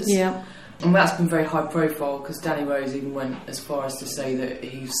players. Yeah. And that's been very high profile because Danny Rose even went as far as to say that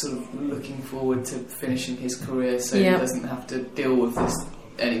he's sort of looking forward to finishing his career so he doesn't have to deal with this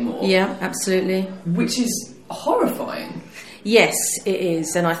anymore. Yeah, absolutely. Which is horrifying. Yes, it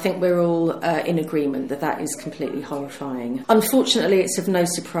is, and I think we're all in agreement that that is completely horrifying. Unfortunately, it's of no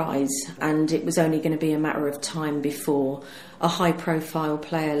surprise, and it was only going to be a matter of time before a high-profile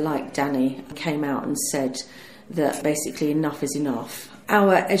player like Danny came out and said that basically enough is enough.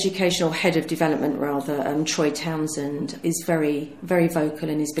 Our educational head of development, Troy Townsend, is very, very vocal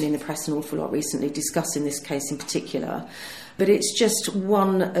and has been in the press an awful lot recently discussing this case in particular. But it's just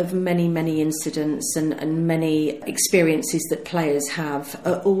one of many, many incidents and many experiences that players have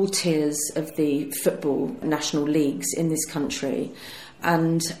at all tiers of the football national leagues in this country.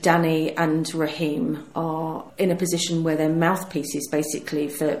 And Danny and Raheem are in a position where they're mouthpieces basically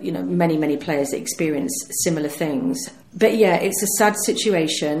for, many, many players that experience similar things. But yeah, it's a sad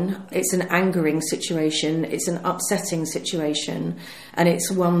situation, it's an angering situation, it's an upsetting situation, and it's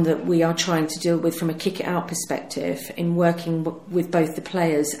one that we are trying to deal with from a kick it out perspective in working with both the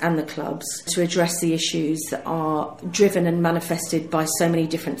players and the clubs to address the issues that are driven and manifested by so many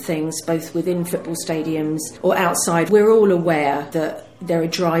different things, both within football stadiums or outside. We're all aware that there are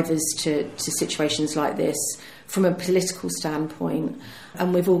drivers to situations like this from a political standpoint,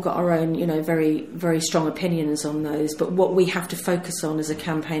 and we've all got our own, very, very strong opinions on those. But what we have to focus on as a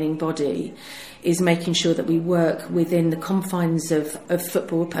campaigning body is making sure that we work within the confines of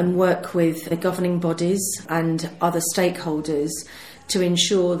football and work with the governing bodies and other stakeholders to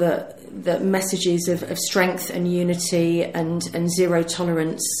ensure that messages of strength and unity and zero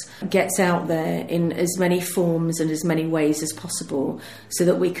tolerance gets out there in as many forms and as many ways as possible, so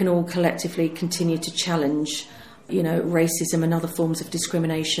that we can all collectively continue to challenge racism and other forms of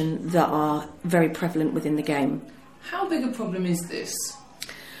discrimination that are very prevalent within the game. How big a problem is this?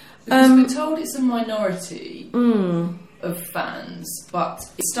 Because we're told it's a minority of fans, but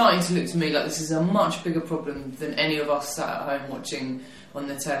it's starting to look to me like this is a much bigger problem than any of us sat at home watching on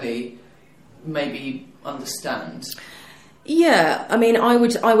the telly maybe understand. Yeah, I mean, I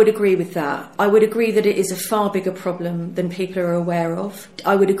would agree with that. I would agree that it is a far bigger problem than people are aware of.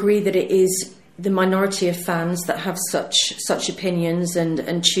 I would agree that it is the minority of fans that have such opinions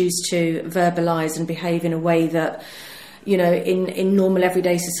and choose to verbalise and behave in a way that, in normal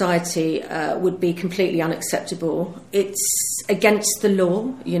everyday society would be completely unacceptable. It's against the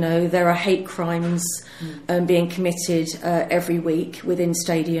law. There are hate crimes being committed every week within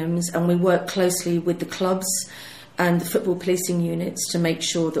stadiums, and we work closely with the clubs and the football policing units to make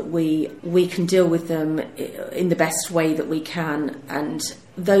sure that we can deal with them in the best way that we can. And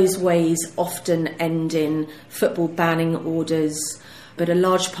those ways often end in football banning orders. But a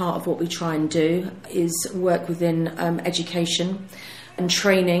large part of what we try and do is work within education and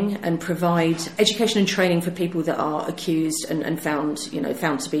training, and provide education and training for people that are accused and found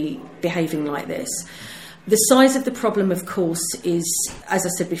to be behaving like this. The size of the problem, of course, is, as I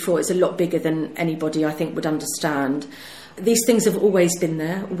said before, it's a lot bigger than anybody, I think, would understand. These things have always been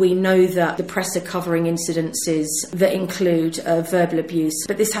there. We know that the press are covering incidences that include verbal abuse,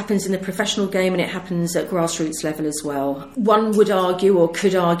 but this happens in the professional game and it happens at grassroots level as well. One would argue, or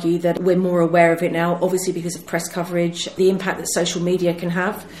could argue, that we're more aware of it now, obviously because of press coverage, the impact that social media can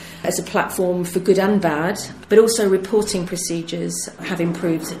have as a platform for good and bad, but also reporting procedures have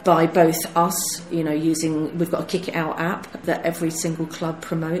improved by both us, we've got a Kick It Out app that every single club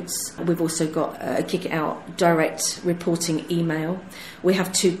promotes. We've also got a Kick It Out direct reporting email. We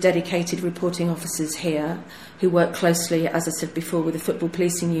have 2 dedicated reporting officers here who work closely, as I said before, with the football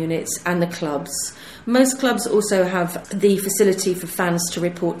policing units and the clubs. Most clubs also have the facility for fans to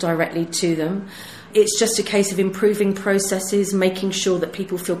report directly to them. It's just a case of improving processes, making sure that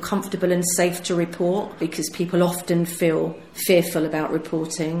people feel comfortable and safe to report, because people often feel fearful about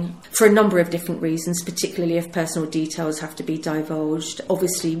reporting for a number of different reasons, particularly if personal details have to be divulged.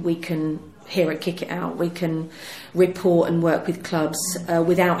 Obviously, we can, here at Kick It Out, we can report and work with clubs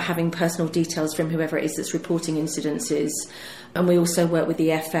without having personal details from whoever it is that's reporting incidences. And we also work with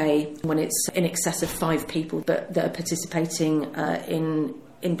the FA when it's in excess of 5 people that are participating in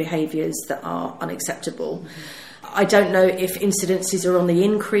in behaviours that are unacceptable. I don't know if incidences are on the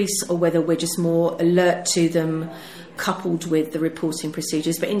increase or whether we're just more alert to them, coupled with the reporting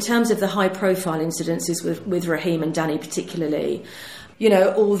procedures. But in terms of the high-profile incidences with Raheem and Danny particularly, you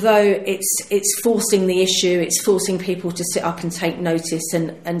know, although it's forcing the issue, it's forcing people to sit up and take notice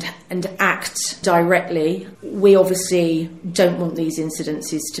and act directly, we obviously don't want these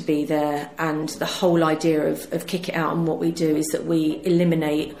incidences to be there. And the whole idea of Kick It Out and what we do is that we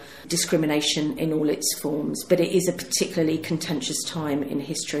eliminate discrimination in all its forms. But it is a particularly contentious time in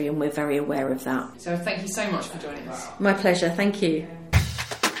history, and we're very aware of that. So thank you so much for joining us. My pleasure, thank you.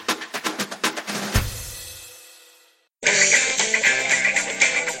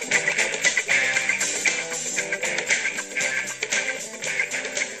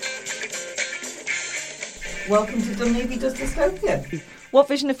 Welcome to Dumb Movie Does Dystopia. What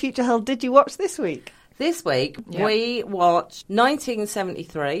Vision of Future Hell did you watch this week? This week, we watched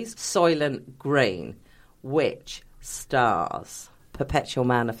 1973's Soylent Green, which stars Perpetual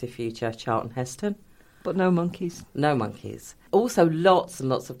Man of the Future, Charlton Heston. But no monkeys. No monkeys. Also, lots and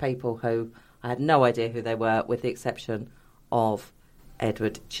lots of people who I had no idea who they were, with the exception of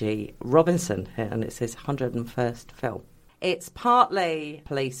Edward G. Robinson, and it's his 101st film. It's partly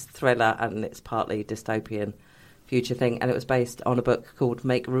police thriller and it's partly dystopian future thing, and it was based on a book called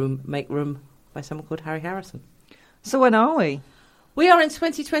Make Room by someone called Harry Harrison. So when are we? We are in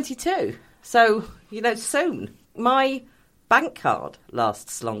 2022, so, you know, soon. My bank card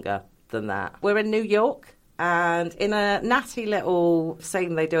lasts longer than that. We're in New York, and in a natty little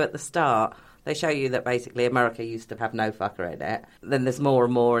scene they do at the start, they show you that basically America used to have no fucker in it. Then there's more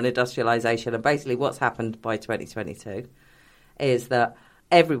and more, and industrialisation, and basically what's happened by 2022 is that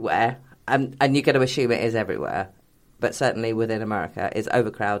everywhere, and you're going to assume it is everywhere, but certainly within America, is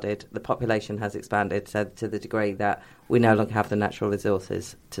overcrowded. The population has expanded to the degree that we no longer have the natural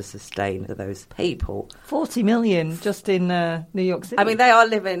resources to sustain those people. 40 million just in New York City. I mean, they are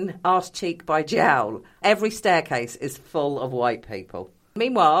living arse cheek by jowl. Every staircase is full of white people.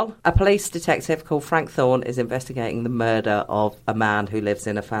 Meanwhile, a police detective called Frank Thorne is investigating the murder of a man who lives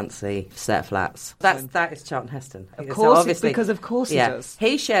in a fancy set of flats. That is Charlton Heston. Of course, it's because of course he does.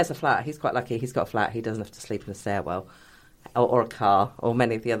 He shares a flat. He's quite lucky. He's got a flat. He doesn't have to sleep in a stairwell or a car or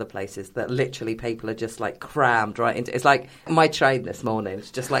many of the other places that literally people are just like crammed right into. It's like my train this morning. It's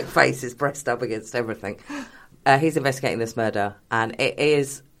just like faces pressed up against everything. He's investigating this murder, and it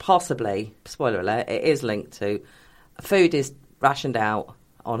is possibly, spoiler alert, it is linked to food is rationed out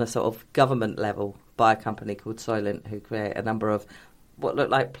on a sort of government level by a company called Soylent, who create a number of what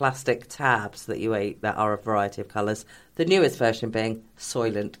look like plastic tabs that you eat that are a variety of colours. The newest version being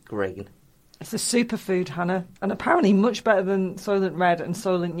Soylent Green. It's a superfood, Hannah, and apparently much better than Soylent Red and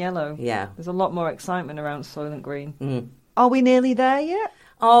Soylent Yellow. Yeah. There's a lot more excitement around Soylent Green. Mm. Are we nearly there yet?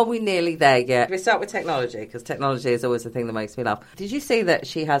 Are we nearly there yet? We start with technology, because technology is always the thing that makes me laugh. Did you see that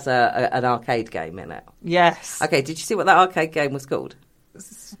she has an arcade game in it? Yes. Okay, did you see what that arcade game was called?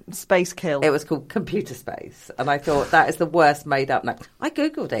 Space Kill. It was called Computer Space, and I thought that is the worst made-up name. I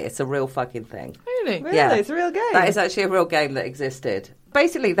googled it. It's a real fucking thing. Really? Really? Yeah. It's a real game? That is actually a real game that existed.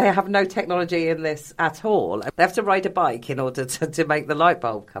 Basically, they have no technology in this at all. They have to ride a bike in order to make the light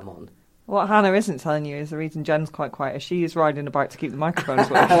bulb come on. What Hannah isn't telling you is the reason Jen's quite quiet is she is riding a bike to keep the microphones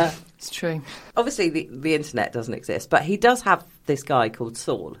working. It's true. Obviously, the internet doesn't exist, but he does have this guy called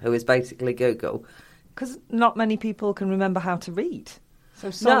Saul, who is basically Google. Because not many people can remember how to read.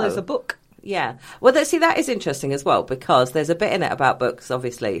 So Saul is a book. Yeah. Well, see, that is interesting as well, because there's a bit in it about books,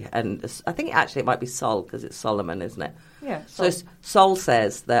 obviously, and I think actually it might be Sol, because it's Solomon, isn't it? Yeah. So Sol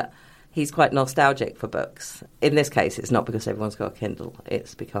says that he's quite nostalgic for books. In this case, it's not because everyone's got a Kindle,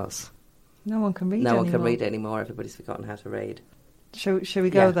 it's because no one can read no anymore. one can read anymore. Everybody's forgotten how to read. Shall we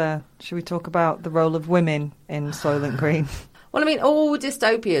go there? Shall we talk about the role of women in Soylent Green? Well, I mean, all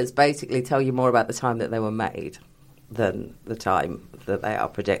dystopias basically tell you more about the time that they were made than the time that they are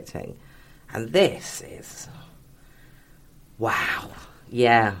predicting. And this is... wow.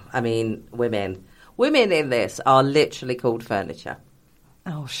 Yeah, I mean, women. Women in this are literally called furniture.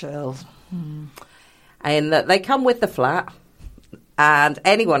 Oh, Shirls. And they come with the flat, and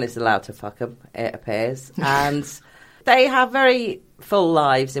anyone is allowed to fuck them, it appears. And they have very full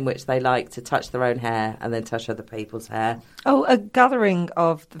lives in which they like to touch their own hair and then touch other people's hair. Oh, a gathering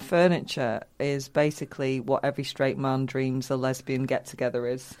of the furniture is basically what every straight man dreams a lesbian get-together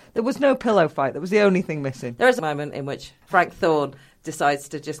is. There was no pillow fight. That was the only thing missing. There is a moment in which Frank Thorne decides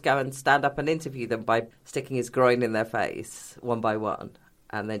to just go and stand up and interview them by sticking his groin in their face one by one,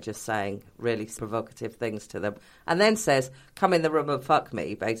 and then just saying really provocative things to them, and then says, come in the room and fuck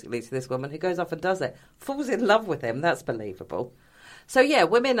me, basically, to this woman, who goes off and does it. Falls in love with him. That's believable. So, yeah,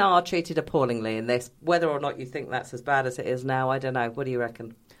 women are treated appallingly in this. Whether or not you think that's as bad as it is now, I don't know. What do you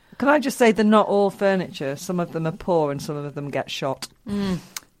reckon? Can I just say they're not all furniture. Some of them are poor and some of them get shot.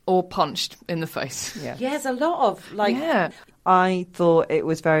 Or punched in the face. Yeah. Yeah, there's a lot of, like... Yeah. I thought it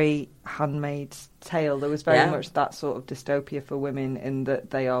was very Handmaid's Tale. There was very Yeah. much that sort of dystopia for women in that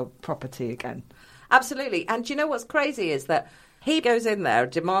they are property again. Absolutely. And do you know what's crazy is that he goes in there,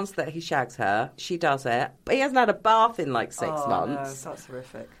 demands that he shags her. She does it. But he hasn't had a bath in like 6 months. No, that's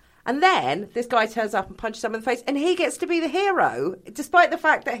horrific. And then this guy turns up and punches him in the face, and he gets to be the hero, despite the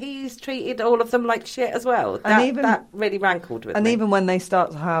fact that he's treated all of them like shit as well. That really rankled with me. And even when they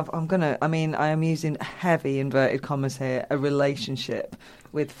start to have, I am using heavy inverted commas here, a relationship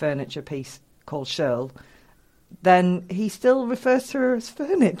with furniture piece called Shirl, then he still refers to her as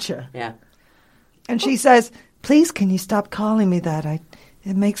furniture. Yeah. And she says, please, can you stop calling me that?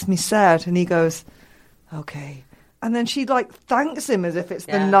 It makes me sad. And he goes, okay. And then she, thanks him as if it's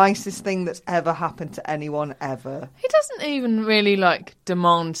the nicest thing that's ever happened to anyone ever. He doesn't even really,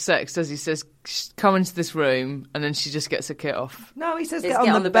 demand sex, does he? He says, come into this room, and then she just gets her kit off. No, he says, get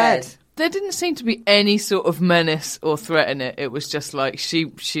on the bed. There didn't seem to be any sort of menace or threat in it. It was just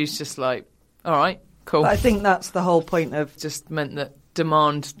she's just all right, cool. But I think that's the whole point of... Just meant that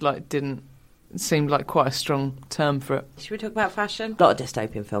demand, didn't... It seemed like quite a strong term for it. Should we talk about fashion? A lot of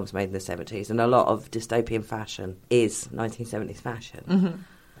dystopian films made in the 70s, and a lot of dystopian fashion is 1970s fashion. Mm-hmm.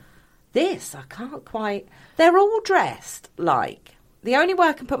 This, I can't quite... They're all dressed like... The only way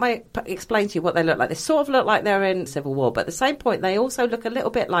I can explain to you what they look like, they sort of look like they're in Civil War, but at the same point, they also look a little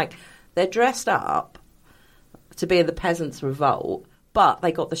bit like they're dressed up to be in the Peasants' Revolt, but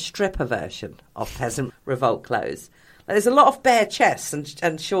they got the stripper version of Peasant Revolt clothes. There's a lot of bare chests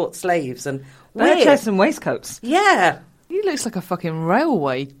and short sleeves and bare chests and waistcoats. Yeah. He looks like a fucking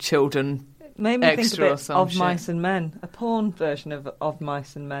railway children Made me think a extra or bit some of shit. Mice and Men, a porn version of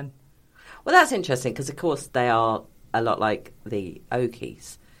Mice and Men. Well, that's interesting because, of course, they are a lot like the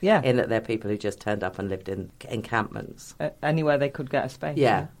Okies. Yeah. In that they're people who just turned up and lived in encampments. Anywhere they could get a space.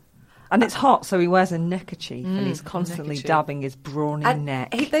 Yeah. And it's hot, so he wears a neckerchief and he's constantly neckerchief. dabbing his brawny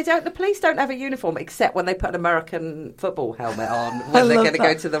neck. The police don't have a uniform except when they put an American football helmet on when they're going to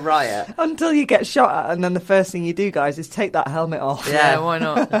go to the riot. Until you get shot at, and then the first thing you do, guys, is take that helmet off. Yeah, why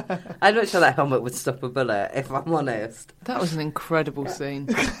not? I'm not sure that helmet would stop a bullet, if I'm honest. That was an incredible scene.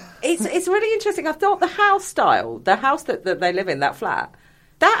 It's really interesting. I thought the house style, the house that they live in, that flat,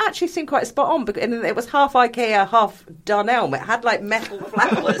 that actually seemed quite spot on. And it was half IKEA, half Dunelm. It had metal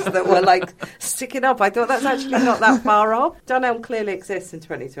flowers that were sticking up. I thought that's actually not that far off. Dunelm clearly exists in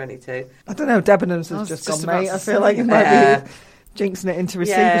 2022. I don't know. Debenhams has just gone, mate. I feel like it might be jinxing it into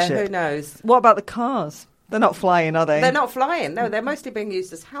receivership. Yeah, who knows? What about the cars? They're not flying, are they? They're not flying. No, they're mostly being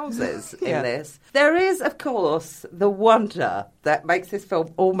used as houses in this. There is, of course, the wonder that makes this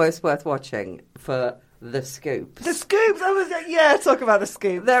film almost worth watching for the scoops. The scoops! Talk about the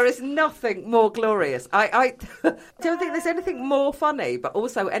scoops. There is nothing more glorious. I don't think there's anything more funny, but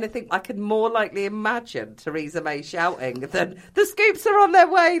also anything I could more likely imagine Theresa May shouting than, the scoops are on their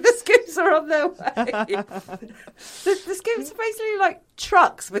way, the scoops are on their way. the scoops are basically like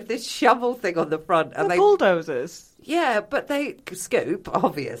trucks with this shovel thing on the front. And bulldozers. Yeah, but they scoop,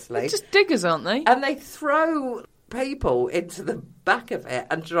 obviously. They're just diggers, aren't they? And they throw people into the back of it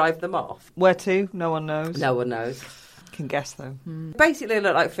and drive them off. Where to? No one knows. No one knows. Can guess, though. Basically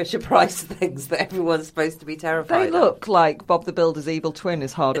look like Fisher-Price things that everyone's supposed to be terrified They look like Bob the Builder's evil twin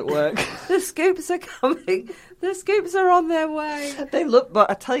is hard at work. The scoops are coming. The scoops are on their way. They look, but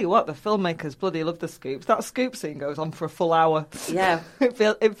I tell you what, the filmmakers bloody love the scoops. That scoop scene goes on for a full hour. Yeah.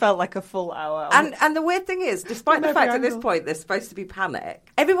 It felt like a full hour. And the weird thing is, despite the fact at this point there's supposed to be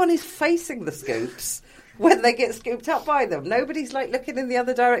panic, everyone is facing the scoops when they get scooped up by them. Nobody's looking in the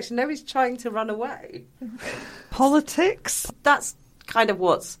other direction. Nobody's trying to run away. Politics? That's kind of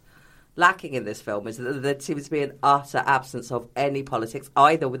what's lacking in this film, is that there seems to be an utter absence of any politics,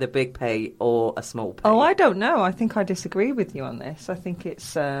 either with a big P or a small P. Oh, I don't know. I think I disagree with you on this. I think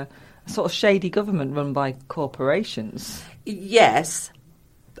it's a sort of shady government run by corporations. Yes.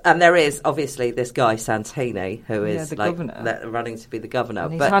 And there is obviously this guy Santini, who is the governor, running to be the governor.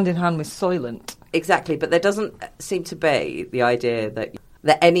 And he's hand in hand with Soylent. Exactly, but there doesn't seem to be the idea that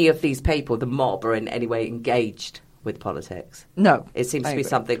any of these people, the mob, are in any way engaged with politics. No, it seems to be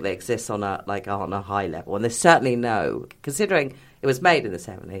something that exists on a high level, and there's certainly no. Considering it was made in the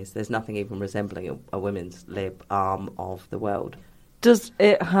 70s, there's nothing even resembling a women's lib arm of the world. Does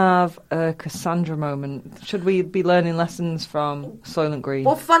it have a Cassandra moment? Should we be learning lessons from Soylent Green?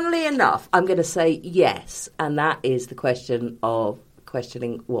 Well, funnily enough, I'm going to say yes, and that is the question of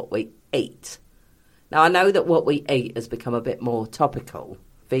questioning what we eat. Now, I know that what we eat has become a bit more topical.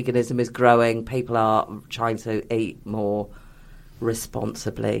 Veganism is growing. People are trying to eat more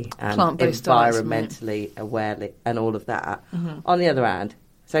responsibly and Plant-based diets, environmentally awarely and all of that. On the other hand,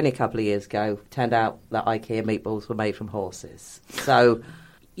 it's only a couple of years ago, turned out that IKEA meatballs were made from horses. So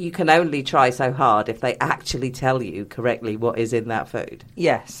you can only try so hard if they actually tell you correctly what is in that food.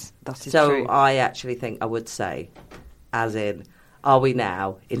 Yes, that is So true. I actually think I would say, as in, are we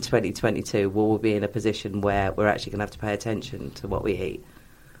now, in 2022, will we be in a position where we're actually going to have to pay attention to what we eat?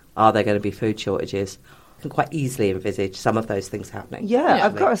 Are there going to be food shortages? I can quite easily envisage some of those things happening. Yeah,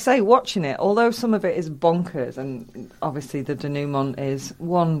 I've got to say, watching it, although some of it is bonkers, and obviously the denouement is,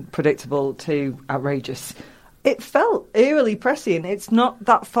 one, predictable, two, outrageous, it felt eerily prescient. It's not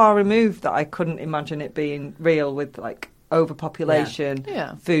that far removed that I couldn't imagine it being real with, like, overpopulation,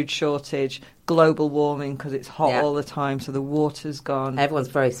 food shortage, global warming because it's hot all the time, so the water's gone. Everyone's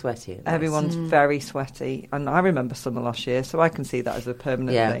very sweaty. Everyone's very sweaty. And I remember summer last year, so I can see that as a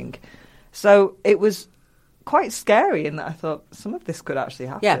permanent thing. So it was quite scary in that I thought some of this could actually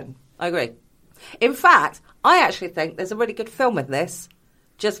happen. Yeah, I agree. In fact, I actually think there's a really good film in this,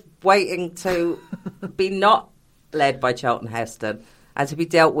 just waiting to be not led by Charlton Heston and to be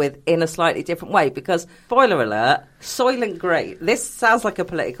dealt with in a slightly different way. Because, spoiler alert, Soylent Green, this sounds like a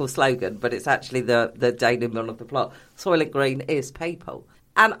political slogan, but it's actually the denouement of the plot. Soylent Green is papal.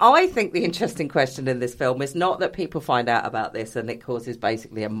 And I think the interesting question in this film is not that people find out about this and it causes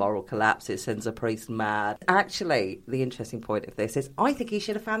basically a moral collapse, it sends a priest mad. Actually, the interesting point of this is I think he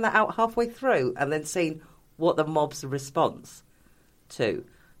should have found that out halfway through and then seen what the mob's response to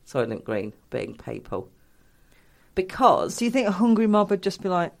Soylent Green being papal. Because... Do you think a hungry mob would just be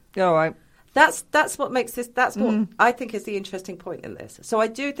like, yeah, all right? That's what makes this... That's what I think is the interesting point in this. So I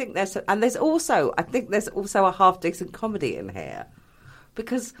do think there's... And there's also... I think there's also a half-decent comedy in here.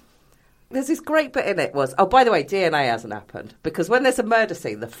 Because there's this great bit in it was... Oh, by the way, DNA hasn't happened. Because when there's a murder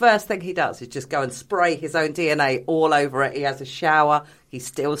scene, the first thing he does is just go and spray his own DNA all over it. He has a shower. He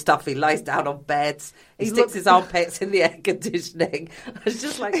steals stuff. He lies down on beds. He sticks his armpits in the air conditioning. It's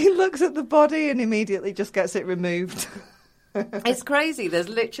just like... He looks at the body and immediately just gets it removed. It's crazy. There's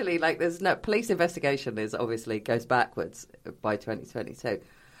literally there's no... Police investigation is obviously goes backwards by 2022.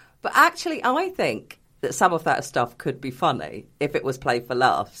 But actually, I think that some of that stuff could be funny if it was played for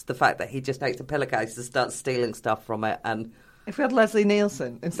laughs. The fact that he just takes a pillowcase and starts stealing stuff from it. And if we had Leslie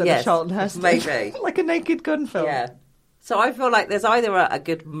Nielsen instead of Charlton Heston. Maybe. Like a Naked Gun film. Yeah. So I feel like there's either a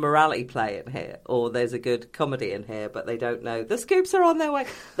good morality play in here or there's a good comedy in here, but they don't know. The scoops are on their way.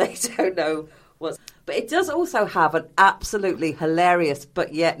 They don't know what's... But it does also have an absolutely hilarious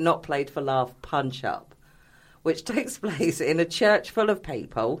but yet not played for laugh punch-up, which takes place in a church full of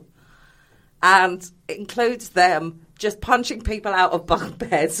people and includes them just punching people out of bunk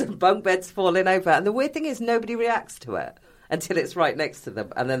beds and bunk beds falling over. And the weird thing is nobody reacts to it until it's right next to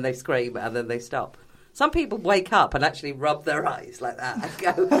them, and then they scream and then they stop. Some people wake up and actually rub their eyes like that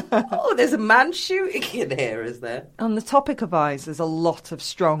and go, oh, there's a man shooting in here, is there? On the topic of eyes, there's a lot of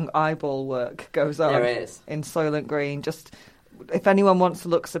strong eyeball work goes on. There is. In Soylent Green. Just, if anyone wants to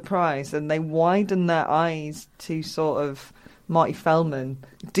look surprised, and they widen their eyes to sort of Marty Feldman,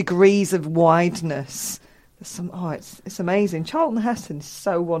 degrees of wideness. It's amazing. Charlton Heston is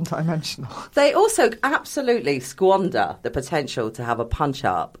so one-dimensional. They also absolutely squander the potential to have a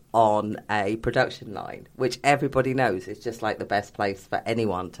punch-up on a production line, which everybody knows is just like the best place for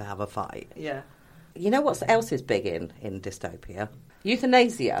anyone to have a fight. Yeah. You know what else is big in dystopia?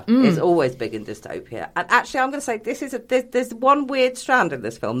 Euthanasia is always big in dystopia. And actually, I'm going to say there's one weird strand in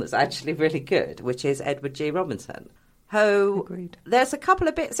this film that's actually really good, which is Edward G. Robinson. Who, agreed. There's a couple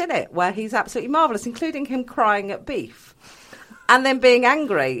of bits in it where he's absolutely marvellous, including him crying at beef and then being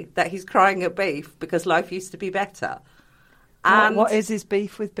angry that he's crying at beef because life used to be better. And what is his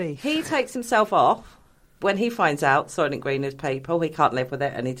beef with beef? He takes himself off when he finds out Soylent Green is papal. He can't live with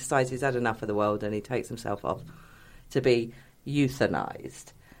it and he decides he's had enough of the world and he takes himself off to be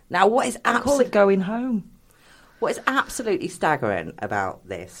euthanized. Now, what is call it going home. What is absolutely staggering about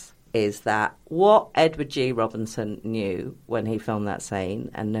this is that what Edward G. Robinson knew when he filmed that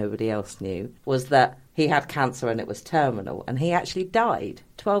scene, and nobody else knew, was that he had cancer and it was terminal, and he actually died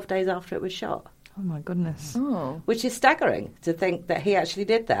 12 days after it was shot. Oh, my goodness. Oh. Which is staggering, to think that he actually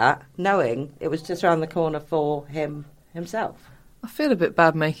did that, knowing it was just around the corner for himself. I feel a bit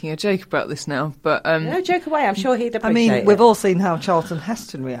bad making a joke about this now, but... No, joke away, I'm sure he'd appreciate it. We've all seen how Charlton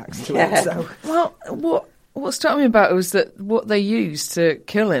Heston reacts to it, so... Well, what struck me about it was that what they used to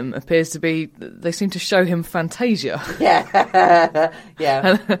kill him appears to be... They seem to show him Fantasia. Yeah.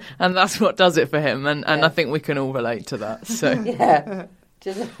 Yeah. And that's what does it for him, and I think we can all relate to that, so... Yeah.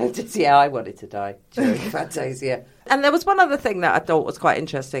 Just yeah, I wanted to die during Fantasia. And there was one other thing that I thought was quite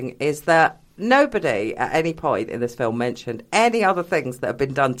interesting, is that nobody at any point in this film mentioned any other things that have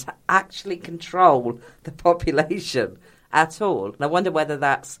been done to actually control the population at all. And I wonder whether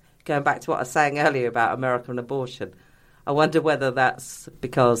that's, going back to what I was saying earlier about American abortion, I wonder whether that's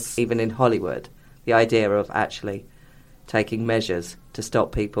because even in Hollywood, the idea of actually taking measures to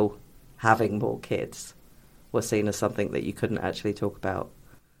stop people having more kids was seen as something that you couldn't actually talk about.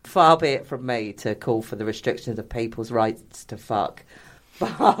 Far be it from me to call for the restrictions of people's rights to fuck,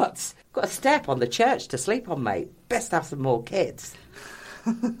 but got a step on the church to sleep on, mate. Best have some more kids.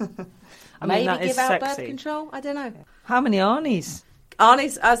 Maybe that is give out sexy. birth control? I don't know. How many Arnies?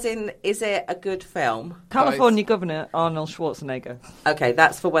 Arnie's, as in, is it a good film? California Governor Arnold Schwarzenegger. Okay,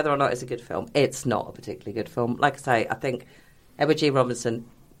 that's for whether or not it's a good film. It's not a particularly good film. Like I say, I think Edward G. Robinson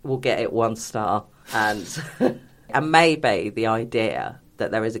will get it 1 star, and and maybe the idea that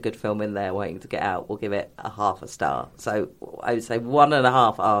there is a good film in there waiting to get out will give it a 0.5 star. So I would say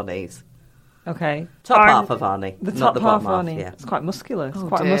 1.5 Arnies. Okay. Top half of Arnie. The not top the half bottom Arnie. half, yeah. It's quite muscular. It's Oh,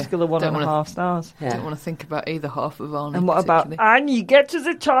 quite dear. a muscular Don't 1.5 stars. I don't want to think about either half of Arnie. And what about particularly. Arnie, get to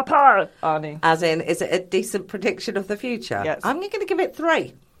the top half, Arnie? As in, is it a decent prediction of the future? Yes. I'm going to give it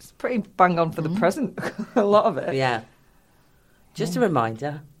 3. It's pretty bang on for the present. A lot of it. Yeah. Just a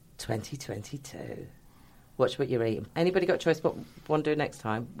reminder, 2022. Watch what you're eating. Anybody got a choice what we want to do next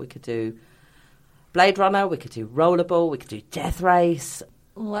time? We could do Blade Runner, we could do Rollerball, we could do Death Race.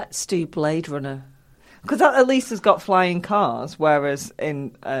 Let's do Blade Runner. Because that at least has got flying cars, whereas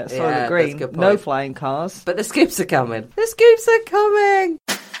in Soylent that's a Green, good no point. flying cars. But the scoops are coming. The scoops are coming!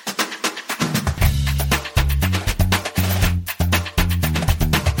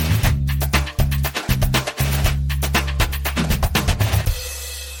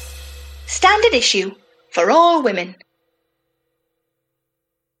 Standard issue for all women.